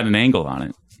cool. He's got an angle on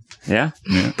it. Yeah.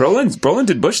 Brolin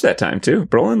did Bush that time too.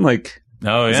 Brolin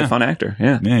is a fun actor.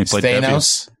 Yeah, he played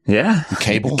Thanos. Yeah,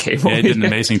 Cable. Yeah, he did an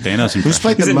amazing Thanos impression. Who's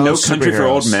played the most No Country for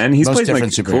Old Men. He's played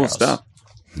like cool stuff.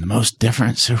 The most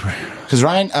different superheroes. Because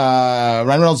Ryan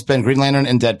Reynolds been Green Lantern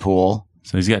and Deadpool.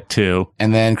 So he's got 2.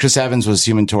 And then Chris Evans was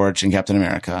Human Torch and Captain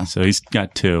America. So he's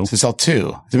got 2. So he's all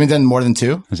 2. Has he been done more than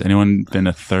 2? Has anyone been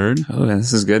a third? Oh,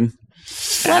 this is good.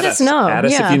 Let us know. Add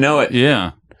us if you know it.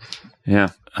 Yeah. Yeah.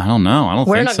 I don't know. I don't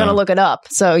We're think not going to look it up,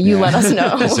 so you let us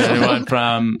know. Is there anyone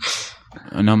from...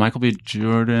 No, Michael B.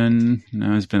 Jordan.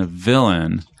 No, he's been a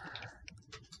villain.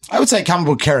 I would say comic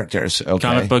book characters. Okay.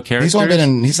 Comic book characters?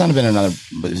 He's not been another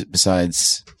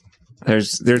besides...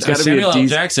 There's got to be Samuel L.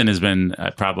 Jackson has been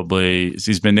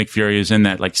he's been Nick Fury, who's in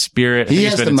that like Spirit. He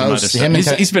has the most.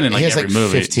 He's been in like every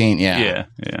movie. 15, Yeah.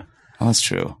 Oh, that's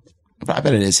true. But I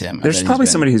bet it is him. There's probably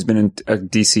somebody who's been in a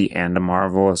DC and a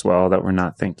Marvel as well that we're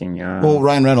not thinking. Well,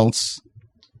 Ryan Reynolds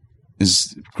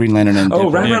is Green Lantern and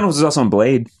Ryan Reynolds is also on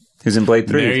Blade. He's in Blade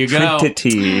 3. There you go.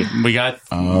 Trinity. We got...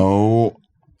 Oh...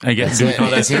 I guess he's not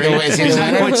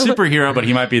quite superhero, but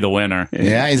he might be the winner.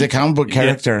 Yeah, he's a comic book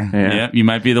character. Yeah, you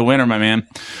might be the winner, my man.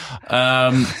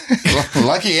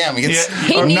 Lucky him. He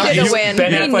needed a win.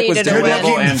 Ben Affleck was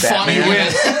Daredevil and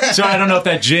Batman. So I don't know if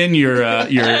that gin you're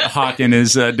hawking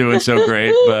is doing so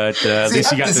great, but at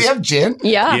least you got. Does he have gin?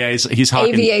 Yeah, yeah, he's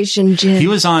hawking Aviation gin. He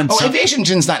was on. Aviation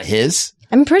gin's not his.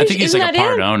 I'm pretty. I think he's like a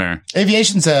part owner.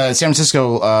 Aviation's a San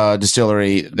Francisco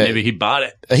distillery. Maybe he bought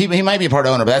it. He might be a part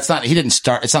owner, but that's not. He didn't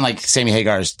start. It's not like Sammy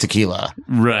Hagar's tequila,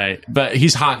 right? But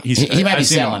he's hawking. He might be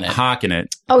selling it, hawking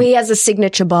it. Oh, he has a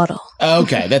signature bottle.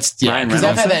 Okay, that's because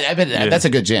I've had that. I bet that's a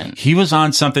good gin. He was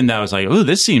on something that was like, oh,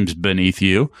 this seems beneath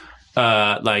you.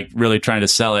 Like really trying to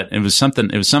sell it. It was something.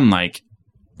 It was some like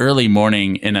early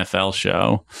morning NFL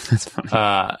show. That's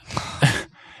funny.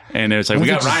 And it was like, we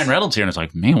got Ryan Reynolds here. And it's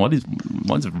like, man,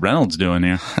 what's Reynolds doing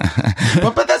here?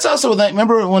 but that's also,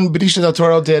 remember when Benicio del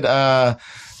Toro did that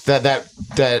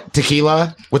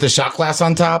tequila with a shot glass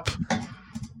on top?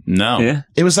 No. Yeah.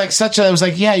 It was like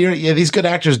these good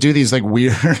actors do these like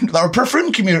weird, or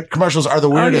perfume commercials are the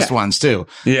weirdest ones too.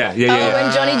 Yeah.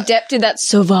 When Johnny Depp did that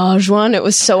Sauvage one, it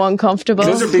was so uncomfortable.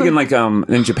 Those are big in like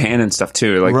in Japan and stuff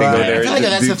too. Like right. they go there. I feel like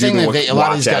that's the thing that a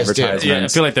lot of these guys do. Yeah, I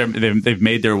feel like they've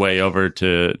made their way over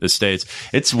to the States.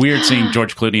 It's weird seeing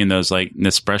George Clooney in those like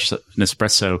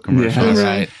Nespresso commercials. Yeah.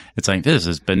 Right. It's like, this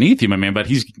is beneath you, my man, but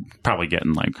he's probably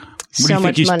getting like, what do you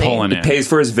think he's pulling in? He pays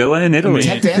for his villa in Italy.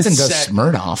 Ted Danson does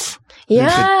Smirnoff. Yeah,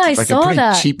 I saw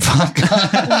that. Cheap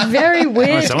vodka. Very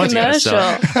weird commercial.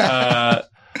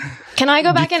 Can I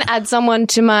go back and add someone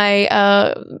to my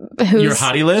your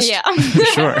hottie list? Yeah,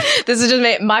 sure. This is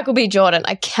just Michael B. Jordan.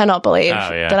 I cannot believe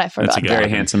that I forgot. That's a very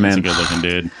handsome man. That's a good looking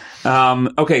dude.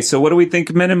 Okay, so what do we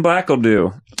think Men in Black will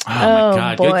do? Oh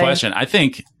my God, good question. I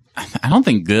don't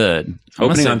think good.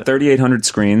 Opening on 3,800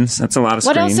 screens. That's a lot of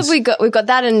screens. What else have we got? We've got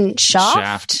that in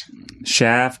Shaft.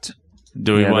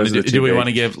 Do we want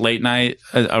to give Late Night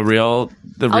a real?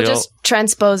 I'll just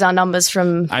transpose our numbers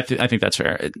from. I think that's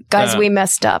fair. Guys, we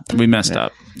messed up. We messed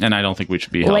up, and I don't think we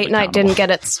should be held Late Night didn't get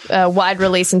its wide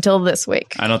release until this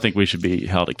week. I don't think we should be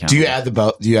held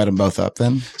accountable. Do you add them both up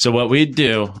then? So what we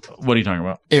do? What are you talking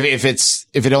about?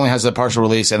 If it only has a partial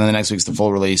release and then the next week's the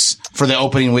full release for the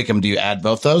opening weekend, do you add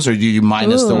both those or do you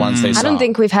minus the ones they saw? I don't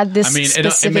think we've had this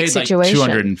specific it made situation. Like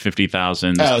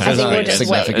 250,000. Oh, I think we're just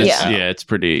yeah, it's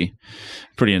pretty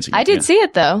insignificant. I did see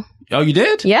it though. Oh, you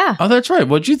did? Yeah. Oh, that's right.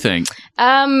 What'd you think?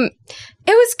 It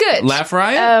was good. Laugh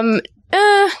riot?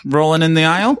 Rolling in the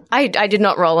aisle? I did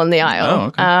not roll in the aisle. Oh,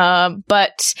 okay.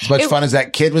 But as much fun as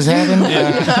that kid was having?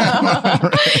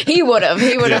 He would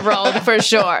have rolled for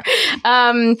sure.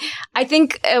 I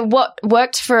think what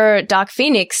worked for Dark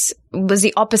Phoenix was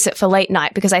the opposite for Late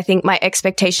Night because I think my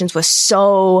expectations were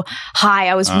so high.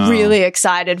 I was really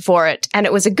excited for it. And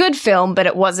it was a good film, but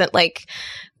it wasn't like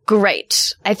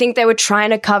great. I think they were trying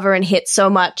to cover and hit so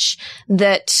much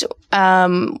that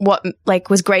what like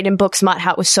was great in Booksmart,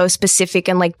 how it was so specific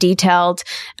and like detailed.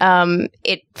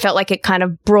 It felt like it kind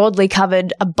of broadly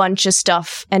covered a bunch of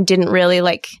stuff and didn't really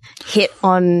like hit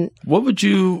on.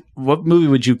 What movie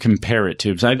would you compare it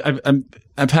to? Because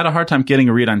I've had a hard time getting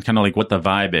a read on kind of like what the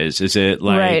vibe is. Is it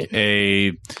like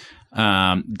a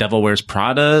Devil Wears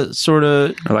Prada sort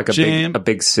of, or like a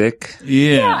big sick?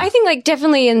 Yeah, I think like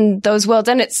definitely in those worlds,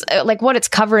 and it's like what it's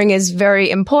covering is very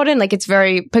important. Like it's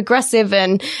very progressive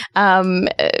and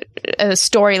a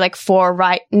story like for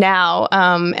right now,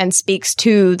 and speaks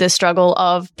to the struggle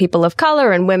of people of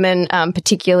color and women,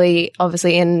 particularly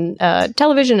obviously in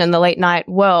television and the late night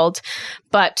world.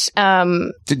 But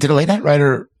did a late night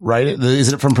writer write it?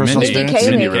 Is it from personal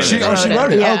experience? She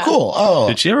wrote it. Yeah. Oh, cool. Oh,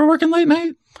 did she ever work in late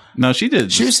night? No, she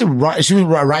did. She was a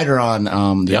writer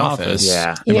on The Office.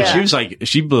 Yeah. But she was like,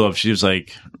 she blew up. She was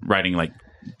like writing like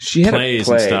plays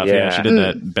and stuff. Yeah, she did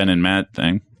that Ben and Matt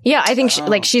thing. Yeah, I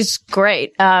think she's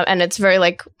great. And it's very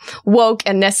like woke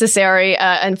and necessary.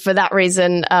 And for that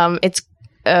reason, it's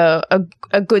a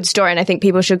good story, and I think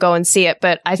people should go and see it.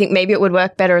 But I think maybe it would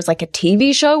work better as like a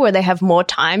TV show where they have more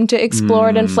time to explore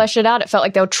it and flesh it out. It felt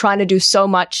like they were trying to do so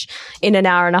much in an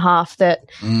hour and a half that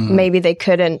maybe they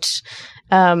couldn't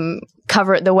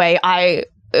cover it the way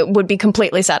it would be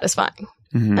completely satisfying.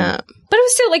 But it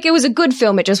was still like, it was a good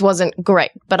film. It just wasn't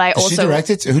great. But she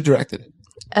directed it? Who directed it?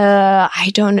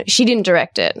 I don't know. She didn't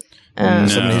direct it.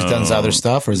 Somebody who's done other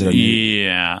stuff, or is it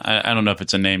a I don't know if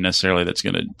it's a name necessarily that's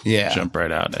going to jump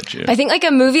right out at you. I think like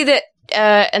a movie that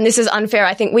and this is unfair.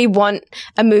 I think we want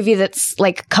a movie that's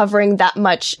like covering that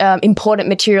much important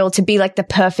material to be like the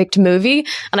perfect movie.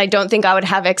 And I don't think I would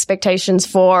have expectations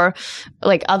for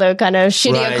like other kind of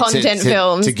shittier content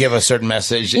films to give a certain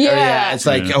message. Yeah, it's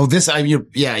like you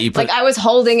put, like I was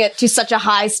holding it to such a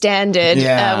high standard,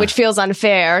 which feels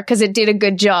unfair because it did a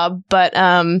good job. But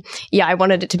I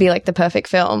wanted it to be like the perfect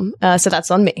film. So that's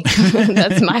on me.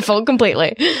 That's my fault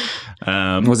completely.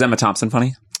 Was Emma Thompson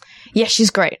funny? Yeah, she's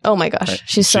great. Oh my gosh,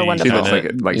 she's so wonderful. She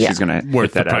looks like she's going to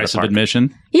worth the price of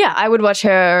admission. Yeah, I would watch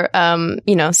her,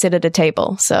 sit at a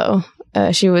table. So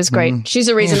she was great. She's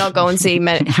the reason I'll go and see.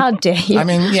 How dare you?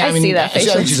 I see that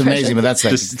face. She's amazing, but that's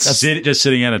like just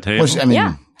sitting at a table.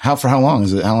 For how long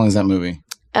is it? How long is that movie?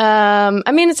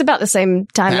 It's about the same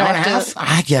time. An hour and a half?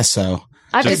 I guess so.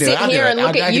 I have to sit here and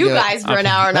look at you guys for an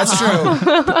hour and a half.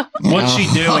 That's true. What's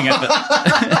she doing at the...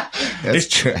 That's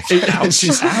true.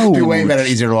 She's be way better,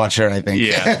 easier to watch her, I think.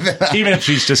 Yeah. Even if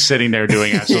she's just sitting there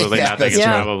doing absolutely nothing, it's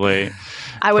probably...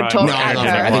 I would totally I love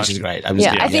her. I think she's great.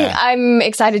 I think I'm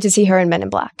excited to see her in Men in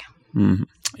Black. Mm-hmm.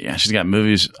 Yeah, she's got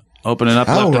movies opening up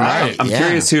left and right. I'm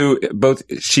curious who both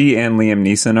she and Liam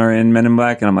Neeson are in Men in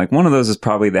Black, and I'm like, one of those is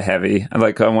probably the heavy. I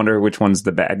wonder which one's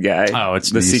the bad guy. Oh, it's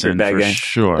the Neeson secret bad guy.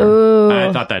 Sure. Ooh.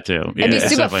 I thought that too. It'd be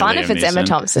super fun if it's Emma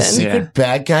Thompson. Secret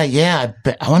bad guy? Yeah.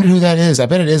 I wonder who that is. I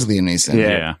bet it is Liam Neeson.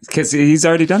 Yeah. Because he's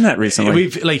already done that recently.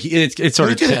 It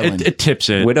sort of it tips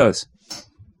it. Widows.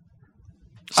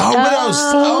 Oh, Widows.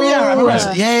 Oh, yeah. I remember.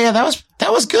 Yeah. That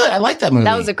was good. I like that movie.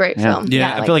 That was a great film.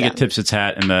 Yeah, I feel like it tips its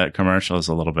hat in the commercials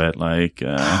a little bit. Like,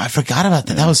 I forgot about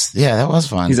that. That was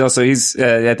fun.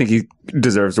 I think he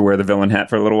deserves to wear the villain hat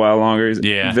for a little while longer. He's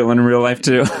a villain in real life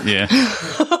too. Yeah.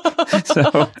 Let's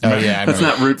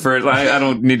not root for it. I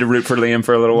don't need to root for Liam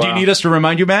for a little while. Do you need us to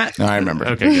remind you, Matt? No, I remember.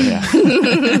 Okay, good.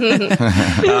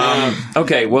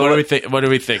 Okay, well, what are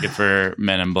we thinking for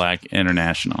Men in Black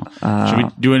International? Do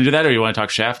you want to do that, or you want to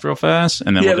talk Shaft real fast?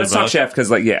 And then let's talk Shaft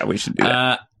because, we should do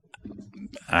that.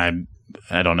 I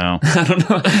don't know. I don't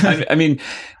know.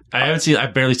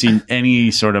 I've barely seen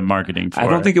any sort of marketing for it. I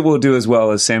don't think it will do as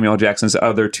well as Samuel Jackson's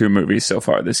other two movies so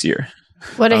far this year.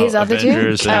 What are his other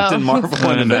two? Captain Marvel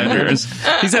and Avengers.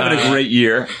 He's having a great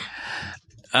year.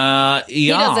 He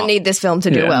doesn't need this film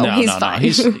to do well. No, he's fine.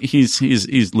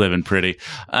 He's living pretty.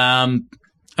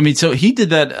 So he did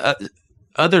that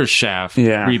other Shaft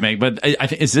remake, but I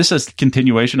think is this a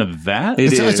continuation of that?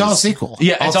 It's all a sequel.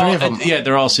 Yeah, all three of them. Yeah,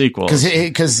 they're all sequls.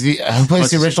 Because who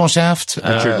plays the original Shaft?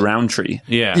 Richard Roundtree.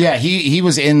 Yeah, he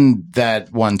was in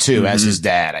that one too as his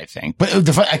dad, I think. But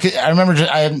I remember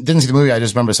I didn't see the movie. I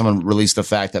just remember someone released the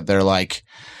fact that they're like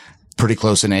pretty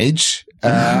close in age. Or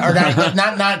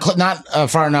not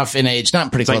far enough in age,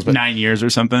 not pretty it's close, like but 9 years or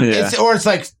something. Yeah. It's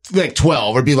like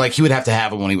 12, or it'd be like he would have to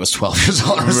have him when he was 12 years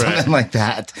old or something like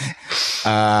that.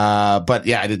 But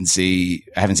yeah, I haven't seen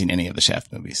any of the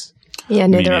Shaft movies. Yeah,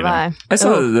 neither have I. I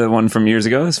saw the one from years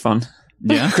ago. It's fun.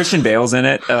 Yeah, Christian Bale's in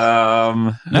it. Who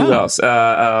else?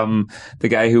 The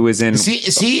guy who was in. Is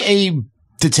he a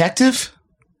detective?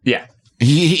 Yeah.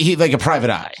 He like a private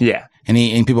eye. Yeah.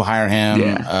 And people hire him.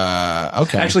 Yeah.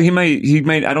 Okay. Actually, he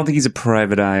might. I don't think he's a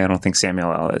private eye. I don't think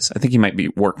Samuel L. is. I think he might be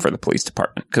work for the police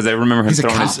department because I remember him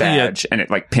throwing his badge and it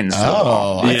like pins to the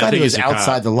wall. I thought he was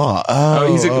outside the law.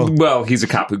 He's a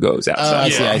cop who goes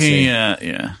outside. I see.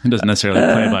 He doesn't necessarily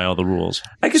play by all the rules.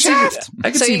 I could see.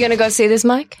 So you're going to go see this,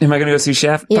 Mike? Am I going to go see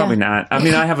Shaft? Yeah. Probably not. I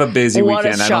mean, I have a busy What a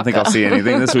weekend. I don't think I'll see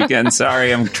anything this weekend.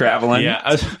 Sorry, I'm traveling.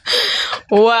 Yeah.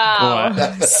 Wow.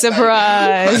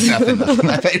 Surprise. Nothing.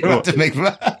 I thought you were about to make I'm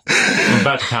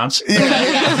about to pounce. You see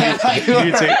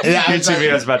me,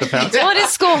 I was about to pounce. Well, it is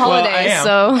school holidays,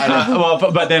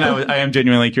 but then I am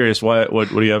genuinely curious. What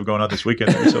do you have going on this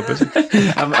weekend? That you're so busy.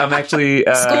 I'm actually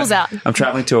school's out. I'm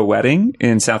traveling to a wedding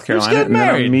in South Carolina, and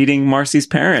then I'm meeting Marcy's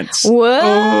parents. What?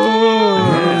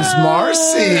 Who's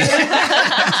Marcy?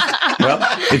 Well,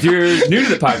 if you're new to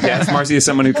the podcast, Marcy is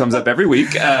someone who comes up every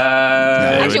week.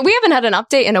 Actually, we haven't had an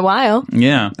update in a while.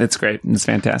 Yeah, it's great. It's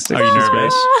fantastic. Are you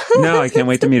nervous? No, I can't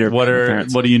wait to meet her. What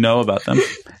do you know about them?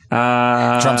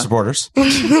 Trump supporters. No.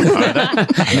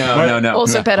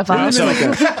 Also pedophiles.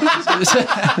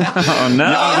 Oh no!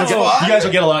 You guys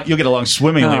will get along. You'll get along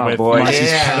swimmingly with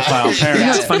Marcy's pedophile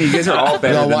parents. It's funny. You guys are all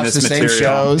better than this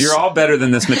material. You're all better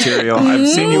than this material. I've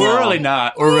seen you. We're really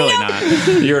not. We're really not.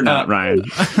 You're not, Ryan.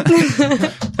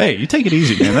 Hey, you take it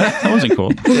easy, man. That wasn't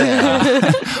cool.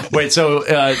 Wait, so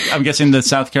I'm guessing the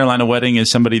South Carolina wedding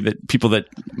is people that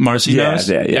Marcy knows?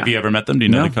 Yeah. Have you ever met them? Do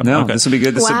you know the couple? No, okay. This will be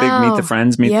good. This is a big meet the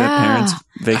friends, meet the parents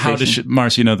vacation. How does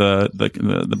Marcy know the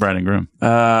bride and groom?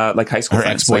 Like high school her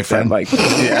friends, ex-boyfriend.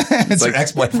 It's her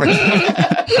ex-boyfriend.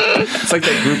 It's like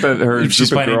that group of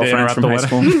girlfriends from high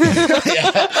school.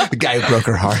 The guy who broke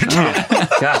her heart.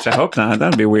 Gosh, I hope not.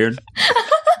 That'd be weird.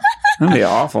 That'd be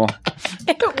awful.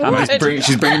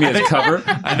 She's bringing me as cover.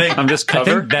 I'm just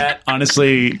cover. I think that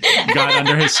honestly got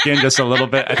under his skin just a little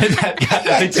bit. I think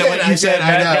what you said,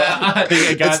 I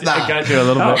think it got you a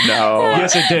little bit. No.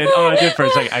 Yes, it did. Oh, I did for a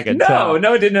second. I could tell.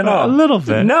 No, it didn't at all. A little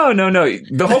bit. No.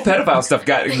 The whole pedophile stuff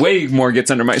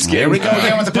gets under my skin. Here we go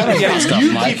again with the pedophile stuff.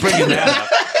 You keep bringing that up.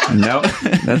 No,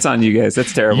 that's on you guys.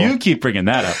 That's terrible. You keep bringing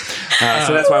that up.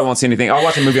 So that's why I won't see anything. I'll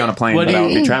watch a movie on a plane, but I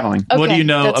won't be traveling. Okay, what do you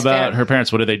know that's about fair. her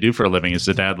parents? What do they do for a living? Is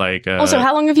the dad like... Also,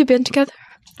 how long have you been together?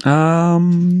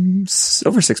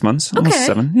 Over 6 months. Almost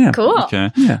 7. Yeah. Cool. Okay.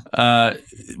 Yeah.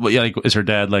 Is her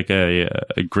dad like a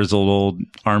grizzled old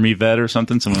army vet or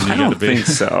something? Someone I don't think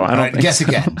so. All right, guess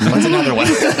again. What's another one?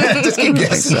 Just keep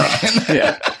guessing.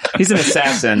 Yeah. He's an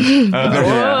assassin.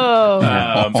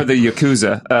 For the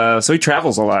Yakuza. So he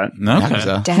travels a lot.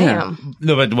 Okay. Damn. Yeah.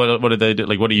 No, but what do they do?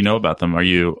 Like, what do you know about them? Are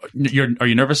you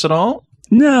nervous at all?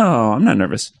 No, I'm not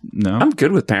nervous. No, I'm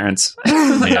good with parents.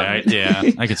 yeah,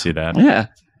 I could see that. Yeah.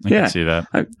 I can see that.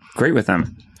 I'm great with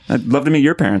them. I'd love to meet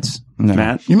your parents,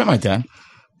 Matt. You met my dad.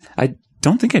 I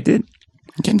don't think I did.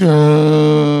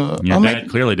 Your dad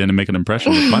clearly didn't make an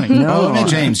impression with Mike. No,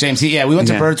 James. We went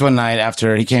to Birds one night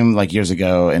after he came like years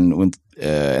ago, and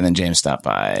then James stopped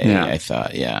by. Yeah. I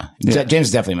thought,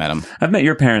 James definitely met him. I've met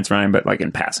your parents, Ryan, but like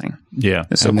in passing. Yeah,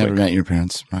 It's so I've never quick. met your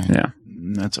parents, Ryan. Yeah,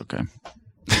 that's okay.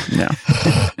 yeah.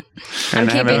 I'm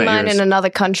keeping mine in another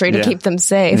country to keep them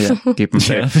safe. Yeah, keep them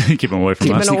safe. Keep them away from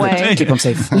Keep us. them away. Keep them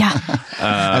safe. Yeah.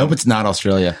 I hope it's not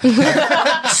Australia.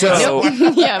 So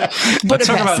Yeah. Let's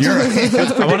talk about Europe.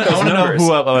 I want to know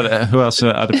who else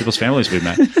other people's families we've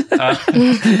met.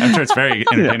 I'm sure it's very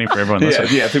entertaining for everyone listening.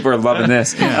 Yeah, people are loving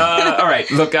this. All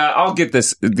right, look, I'll get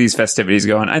these festivities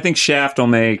going. I think Shaft will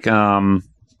make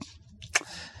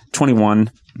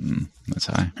 21. That's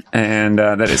high. And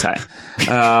that is high.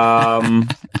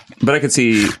 But I could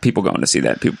see people going to see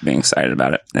that, people being excited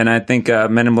about it. And I think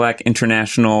Men in Black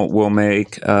International will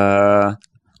make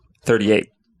 38.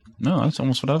 No, that's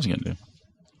almost what I was going to do.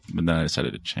 But then I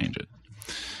decided to change it.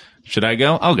 Should I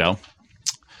go? I'll go.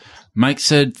 Mike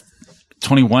said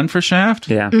 21 for Shaft?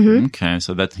 Yeah. Mm-hmm. Okay,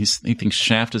 so that he thinks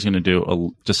Shaft is going to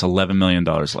do just $11 million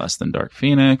less than Dark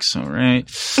Phoenix. All right.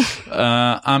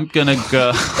 I'm going to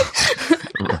go...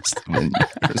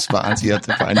 Response, you have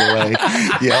to find a way.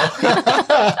 Yeah.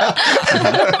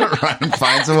 Ryan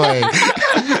finds a way.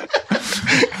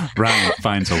 Ryan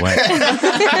finds a way.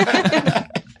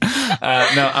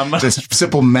 No, I'm just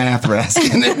simple math we're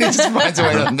asking. He just finds a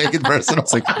way to make it personal.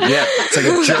 It's like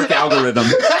a jerk algorithm.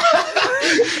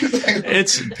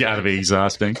 It's got to be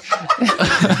exhausting.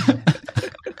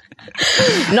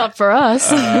 Not for us.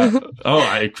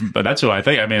 But that's who I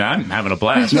think. I mean, I'm having a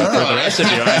blast. But for the rest of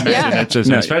you, I imagine it's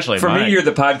just, especially for Mike. me, you're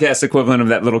the podcast equivalent of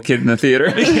that little kid in the theater.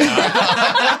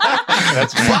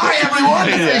 That's Bye,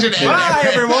 everyone. Bye,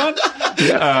 everyone.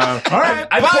 All right.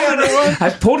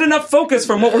 I've pulled enough focus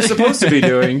from what we're supposed to be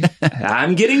doing.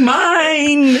 I'm getting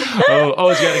mine.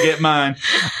 Always got to get mine.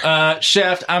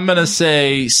 Shaft, I'm going to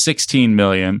say 16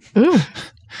 million.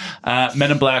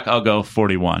 Men in Black, I'll go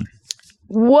 41.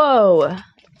 Whoa.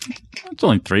 It's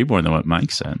only 3 more than what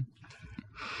Mike said.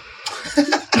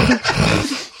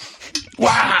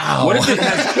 Wow. What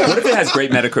if it has great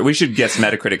Metacritic? We should guess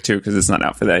Metacritic too, because it's not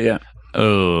out for that yet.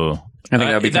 Oh. I think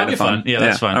that'd be kind of fun. Yeah,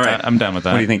 that's fun. All right. I'm down with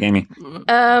that. What do you think, Amy?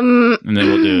 And then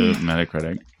we'll do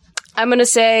Metacritic. I'm going to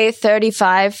say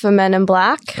 35 for Men in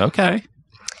Black. Okay.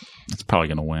 It's probably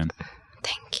going to win.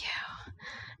 Thank you.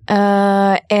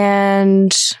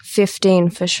 And 15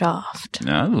 for Shaft.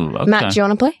 Oh, okay. Matt, do you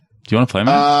want to play? Do you want to play,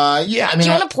 Matt? Yeah, I mean, Do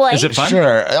you want to play? Is it fun?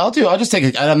 Sure, I'll just take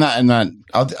it. I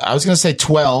was going to say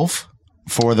 12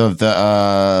 for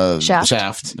the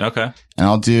Shaft. Okay. And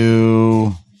I'll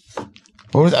do.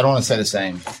 I don't want to say the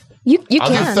same. I'll do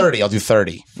 30. I'll do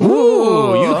 30.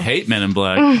 Ooh, you hate Men in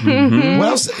Black. Mm-hmm. What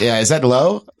else? Yeah, is that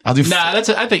low? I'll do. Nah,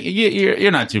 I think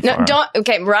you're not too far.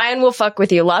 Okay, Ryan will fuck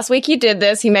with you. Last week he did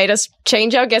this. He made us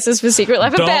change our guesses for Secret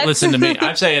Life of Pets. Don't listen to me.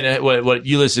 I'm saying what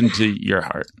you listen to your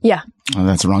heart. Yeah. Oh,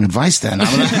 that's the wrong advice then.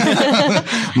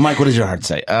 Mike, what does your heart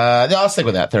say? I'll stick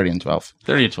with that. 30 and 12.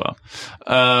 30 and 12.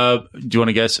 Do you want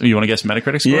to guess? You want to guess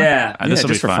Metacritic score? Yeah. This will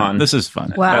be just for fun. fun. This is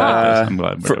fun. Wow. I'm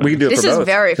glad We can do it This for is both.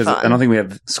 very 'cause fun. I don't think we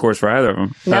have scores for either of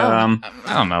them. No.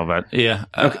 I don't know, but yeah.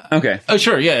 Okay. Oh,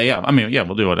 sure. Yeah. I mean, yeah,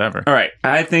 we'll do whatever. All right.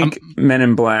 I think Men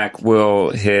in Black will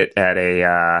hit at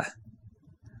a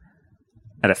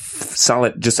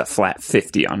solid, just a flat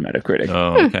 50 on Metacritic.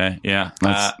 Oh, okay. Yeah.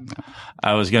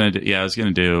 I was gonna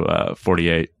do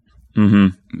 48. Mm-hmm.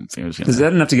 Is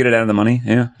that enough to get it out of the money?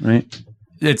 Yeah. Right.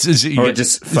 It's Or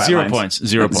just flat 0 lines? points.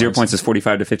 0 points. 0 points is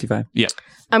 45 to 55. Yeah.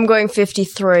 I'm going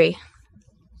 53.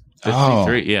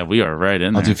 53. Yeah, we are right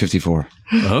in there. I'll do 54.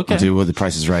 Okay. I'll do what the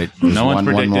Price is Right. No one's one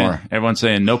predicting. more. Everyone's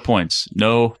saying no points.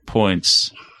 No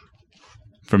points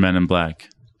for Men in Black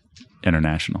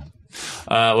International.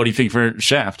 What do you think for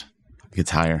Shaft?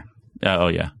 It's higher. Oh,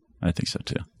 yeah. I think so,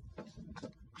 too.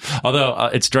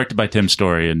 Although it's directed by Tim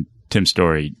Story, and Tim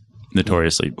Story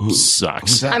notoriously sucks.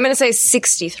 Who's that? I'm going to say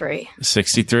 63.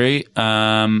 63.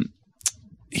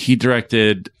 He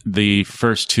directed the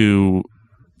first 2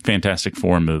 Fantastic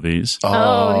Four movies.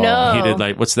 Oh, no. He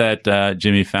did what's that?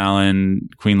 Jimmy Fallon,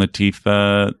 Queen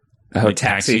Latifah.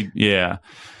 Taxi. Yeah.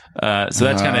 So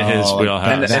that's kind of his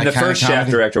wheelhouse. And the first Shaft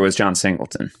comedy? director was John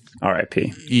Singleton.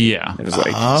 R.I.P. Yeah. It was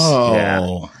like, Oh.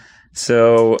 yeah.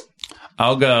 So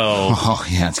I'll go. Oh,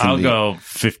 yeah. It's gonna I'll be go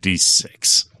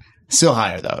 56. still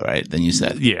higher, though, right? Than you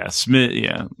said. Yeah. Smith.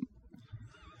 Yeah.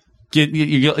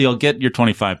 You'll get your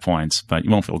 25 points, but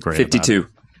you won't feel great. 52. About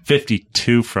it.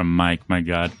 52 from Mike. My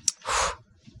God.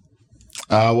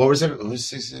 What was it?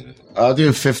 I'll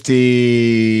do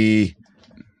 50.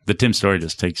 The Tim Story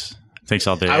just takes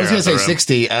all day. I was going to say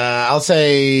 60. I'll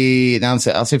say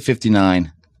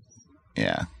 59.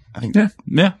 Yeah. I think.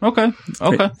 Yeah. Okay.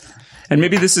 And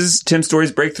maybe this is Tim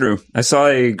Story's breakthrough. I saw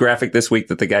a graphic this week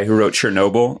that the guy who wrote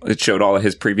Chernobyl, it showed all of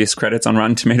his previous credits on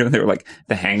Rotten Tomato. They were like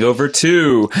The Hangover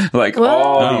 2, like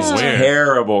all these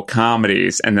terrible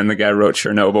comedies. And then the guy wrote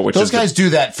Chernobyl, which Those guys do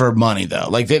that for money, though.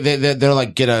 Like they're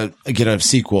like get a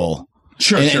sequel.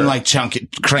 Sure. And like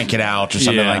crank it out or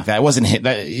something like that. It wasn't hit.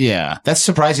 Yeah. That's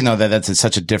surprising though that's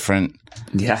such a different.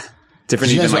 Yeah.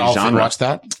 Different Did you even guys like all genre. watch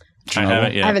that? I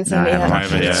haven't yet. I haven't seen it yet. I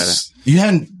haven't yet. You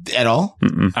haven't at all?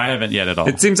 I haven't yet at all.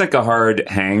 It seems like a hard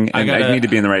hang. I need to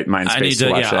be in the right mind space to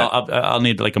watch that. I'll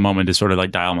need like a moment to sort of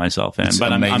like dial myself in. It's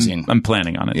but amazing. I'm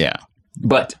planning on it. Yeah.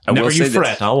 But I Never will you say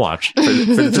fret. this. I'll watch. For the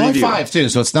It's three only of you. 5 too,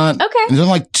 so it's not. Okay. There's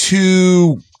only like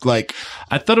 2 like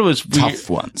I thought it was tough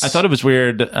ones. I thought it was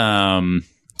weird. I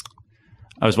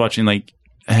was watching I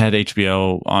had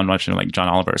HBO on watching like John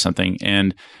Oliver or something,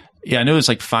 and yeah, I knew it was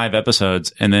like 5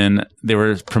 episodes, and then they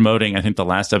were promoting I think the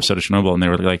last episode of Chernobyl, and they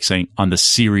were like saying on the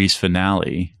series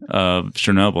finale of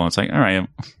Chernobyl. And it's like, all right,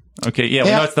 okay, yeah,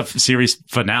 we know it's the series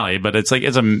finale, but it's like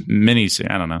it's a mini.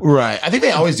 I don't know, right? I think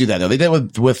they always do that though. They did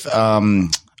with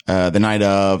the night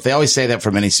of. They always say that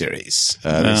for miniseries.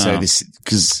 They say this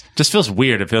because just feels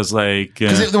weird. It feels like they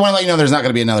want to let you know there's not going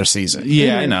to be another season.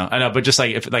 Yeah, I know, but just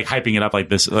like hyping it up like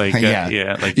this, like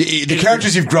like the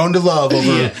characters you've grown to love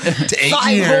over to 8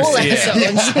 5 years. whole episodes.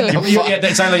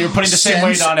 It's not like you're putting the same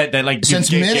weight on it that like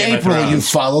Since mid-April, you've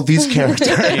followed these characters.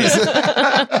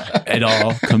 It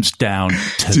all comes down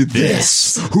to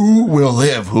this. Who will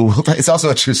live? Who will die? It's also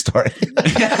a true story.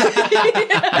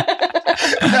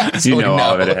 You know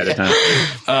all of it ahead of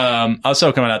time.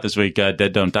 Also coming out this week,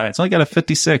 Dead Don't Die. It's only got a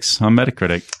 56 on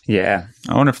Metacritic. Yeah.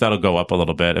 I wonder if that'll go up a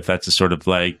little bit. If that's a sort of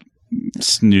like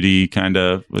snooty kind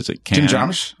of, was it Jim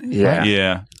Jarmusch? Yeah.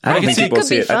 Yeah. I don't think people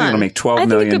see it. I think it'll make 12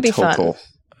 million total.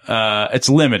 It's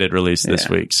limited release this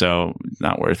week, so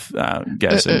not worth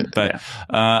guessing. But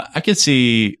I could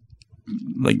see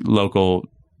like local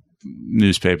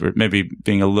newspaper maybe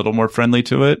being a little more friendly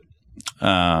to it.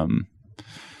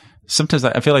 Sometimes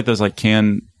I feel like those like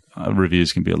canned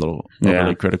reviews can be a little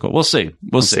overly critical. We'll see.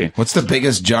 We'll see. What's the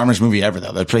biggest Jarmusch movie ever,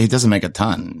 though? He doesn't make a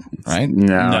ton, right?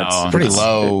 No, it's pretty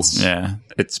low.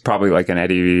 It's probably like an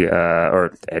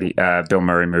Bill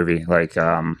Murray movie, like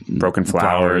Broken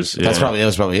Flowers. That was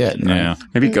probably it. Right? Yeah,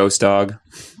 maybe Ghost Dog.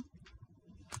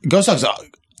 Ghost Dog's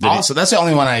awesome. That's the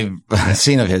only one I've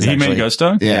seen of his. He made Ghost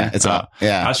Dog. Yeah, it's I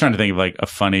was trying to think of like a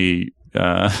funny.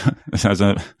 Because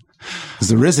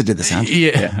the RZA did the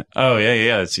soundtrack. Yeah. Oh,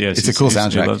 yeah. It's a cool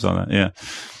soundtrack. She loves all that. Yeah.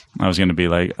 I was going to be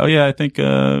like, oh, yeah, I think,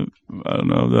 I don't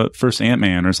know, the first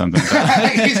Ant-Man or something.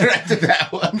 He directed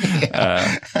that one.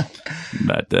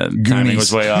 But timing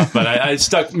was way off. But I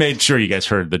made sure you guys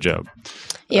heard the joke.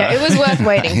 Yeah, it was worth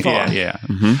waiting for. Yeah.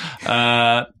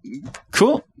 Mm-hmm.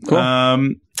 Cool.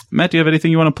 Matt, do you have anything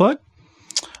you want to plug?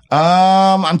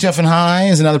 I'm Jeff and High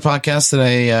is another podcast that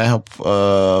I help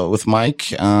with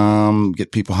Mike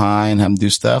get people high and have them do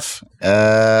stuff.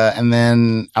 And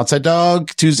then Outside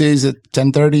Dog Tuesdays at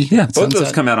 10:30. Yeah, both of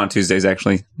those come out on Tuesdays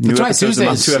actually. That's right,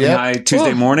 Tuesdays. Two and High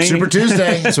Tuesday morning. Super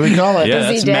Tuesday. That's what we call it. Yeah,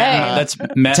 Busy day. That's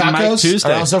Matt and Mike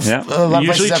Tuesday. Also, a lot of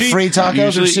places have free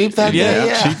tacos or cheap that day.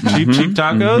 Yeah. Cheap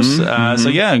tacos. So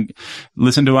yeah,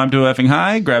 listen to I'm Too Effing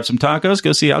High, grab some tacos,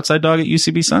 go see Outside Dog at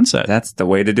UCB Sunset. That's the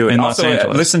way to do it. In also, Los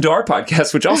Angeles. Listen to our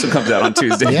podcast, which also comes out on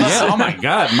Tuesdays. Yeah. Oh my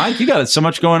God, Mike, you got so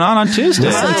much going on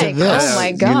Tuesdays. Mike, oh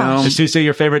my God. Is Tuesday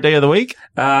your favorite day of the week?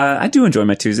 I do enjoy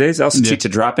my Tuesdays. I also teach a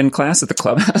drop-in class at the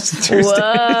clubhouse on Tuesdays.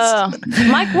 Whoa.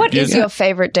 Mike, what is your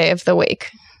favorite day of the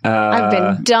week? I've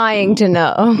been dying to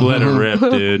know. Let her rip,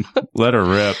 dude. Let her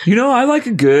rip. You know, I like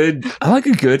a good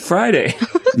Friday.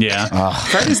 Yeah.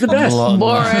 Friday's the best.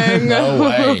 Boring. No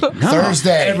way.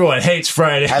 Thursday. Everyone hates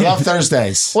Friday. I love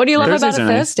Thursdays. What do you love Thursdays about a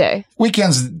are nice. Thursday?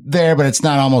 Weekend's there, but it's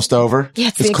not almost over. Yeah,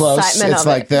 it's the close. excitement It's of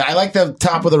like I like the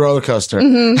top of the roller coaster. You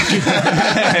know what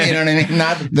I mean?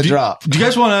 Not the drop. Do you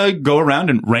guys want to go around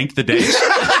and rank the days?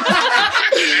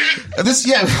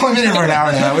 We've only been here for an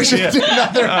hour now. We should do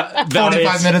another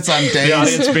 45 minutes on days. The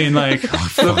audience being like, oh,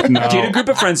 fuck no. Get a group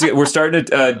of friends. We're starting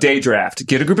a day draft.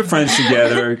 Get a group of friends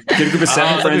together. Get a group of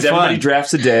 7 friends. Everybody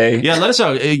drafts a day. Yeah, let us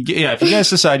know. Yeah, if you guys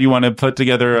decide you want to put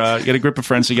together, get a group of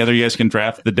friends together, you guys can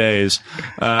draft the days.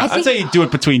 I'd say you do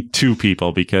it between 2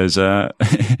 people because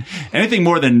anything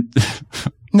more than...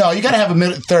 No, you got to have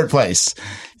a third place.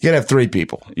 You got to have 3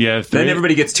 people. Yeah, 3. Then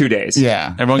everybody gets 2 days.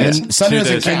 Yeah, everyone gets Sunday 2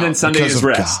 doesn't days. count And then Sunday is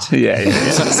rest. Yeah.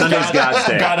 Sunday's God's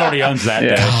day. God already owns that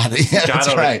day.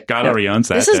 God already owns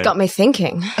that. This has got me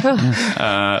thinking.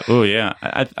 Oh yeah,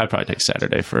 I'd probably take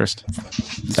Saturday first.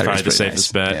 It's probably the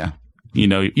safest bet. Yeah. You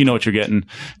know what you're getting.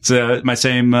 It's my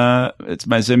same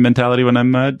mentality when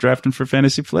I'm drafting for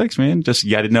Fantasy Flicks, man. Just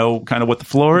you got to know kind of what the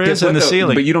floor is and the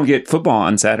ceiling. But you don't get football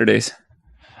on Saturdays.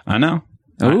 I know.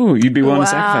 Oh, you'd be willing to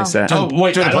sacrifice that. Oh,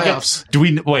 wait, during the playoffs.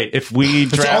 If we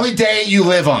draft. It's the only day you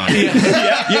live on.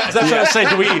 Yeah, that's what I was saying.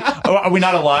 Are we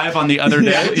not alive on the other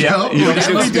day? Yeah.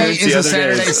 Every day is a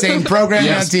Saturday, same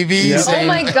programming on TV. Yeah. Oh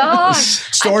my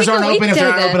gosh. Stores aren't open if they're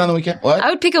not open on the weekend. What?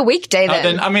 I would pick a weekday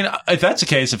then. If that's the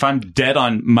case, if I'm dead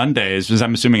on Mondays, because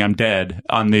I'm assuming I'm dead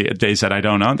on the days that I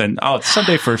don't know, then it's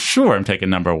Sunday for sure I'm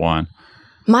taking number 1.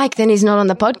 Mike, then he's not on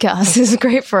the podcast. This is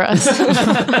great for us.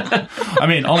 I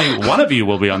mean, only one of you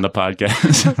will be on the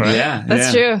podcast, right? Yeah.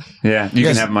 That's true. Yeah, you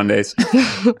can have Mondays.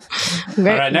 All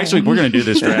right, next week we're going to do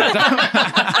this draft.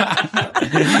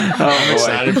 I'm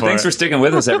excited for Thanks it. for sticking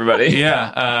with us, everybody.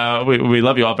 Yeah, we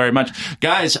love you all very much.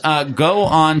 Guys, go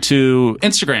on to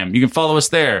Instagram. You can follow us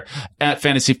there at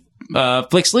Fantasy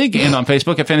Flicks League, and on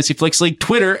Facebook at Fantasy Flicks League,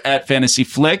 Twitter at Fantasy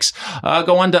Flicks.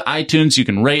 Go on to iTunes. You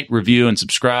can rate, review, and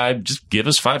subscribe. Just give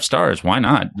us 5 stars. Why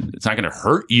not? It's not going to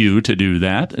hurt you to do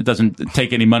that. It doesn't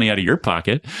take any money out of your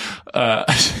pocket.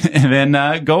 And then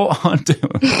go on to...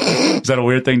 Is that a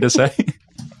weird thing to say?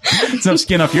 It's no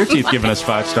skin off your teeth giving us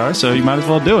 5 stars, so you might as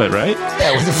well do it, right?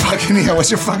 Yeah,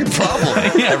 what's your fucking problem,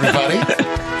 everybody?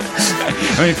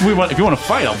 I mean, if you want to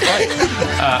fight, I'll fight.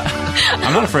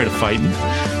 I'm not afraid of fighting.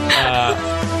 I'll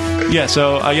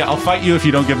fight you if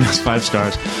you don't give us 5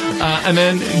 stars. And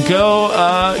then go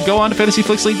on to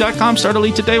fantasyflixleague.com. Start a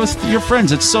league today with your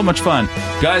friends. It's so much fun.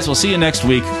 Guys, we'll see you next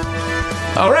week.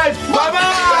 All right.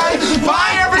 Bye-bye.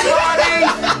 Bye, everybody.